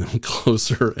kept moving them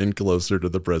closer and closer to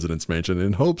the president's mansion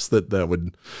in hopes that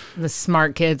would... the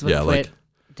smart kids would quit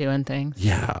doing things.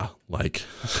 Yeah. Like...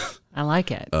 I like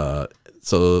it.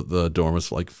 So the dorm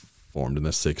was like... formed in the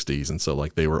 60s, and so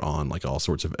like they were on like all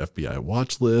sorts of FBI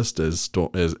watch list as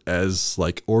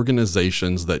like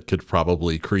organizations that could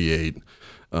probably create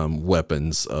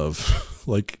weapons of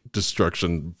like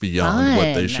destruction beyond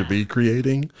what they should be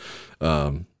creating.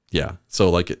 So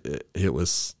like it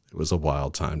was a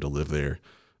wild time to live there.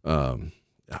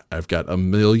 I've got a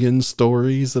million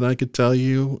stories that I could tell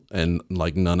you, and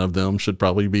like none of them should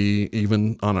probably be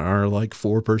even on our like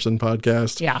 4-person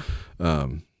podcast. Yeah.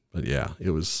 But yeah,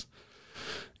 it was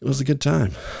a good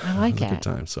time. I like it. A good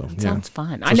time. So it sounds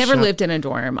fun. So I never lived in a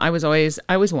dorm. I always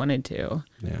wanted to.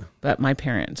 Yeah. But my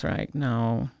parents were like,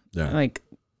 no. Yeah. Like,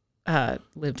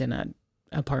 lived in an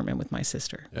apartment with my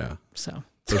sister. Yeah. So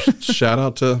shout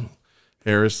out to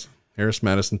Harris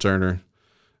Madison Turner,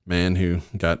 man who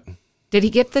got. Did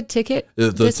he get the ticket?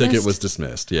 The ticket was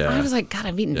dismissed. Yeah. I was like, God,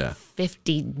 I've eaten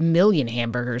 50 million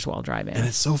hamburgers while driving. And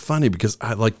it's so funny because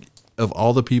of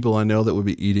all the people I know that would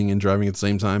be eating and driving at the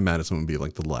same time, Madison would be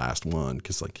like the last one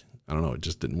because like I don't know, it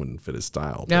just wouldn't fit his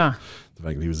style. But the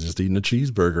fact that he was just eating a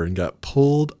cheeseburger and got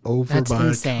pulled over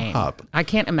by a cop. I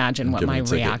can't imagine what my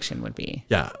reaction would be.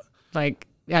 Yeah, like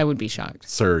I would be shocked.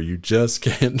 Sir, you just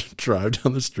can't drive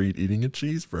down the street eating a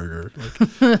cheeseburger.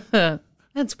 Like,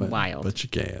 that's wild. But you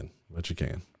can.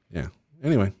 Yeah.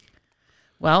 Anyway.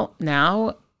 Well,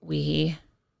 now we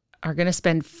are going to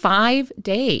spend 5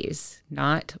 days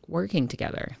not working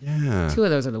together. Yeah. 2 of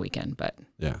those are the weekend, but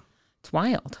it's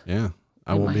wild. Yeah.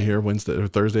 I won't be here Wednesday or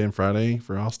Thursday and Friday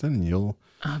for Austin, and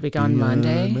I'll be gone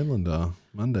Monday. Midland,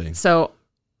 Monday. So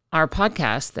our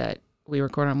podcast that we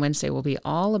record on Wednesday will be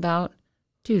all about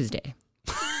Tuesday.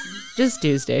 Just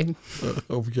Tuesday.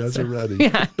 Hope you guys are ready.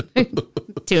 Yeah.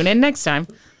 Tune in next time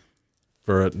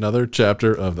for another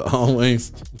chapter of the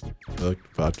Always Look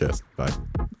podcast. Bye.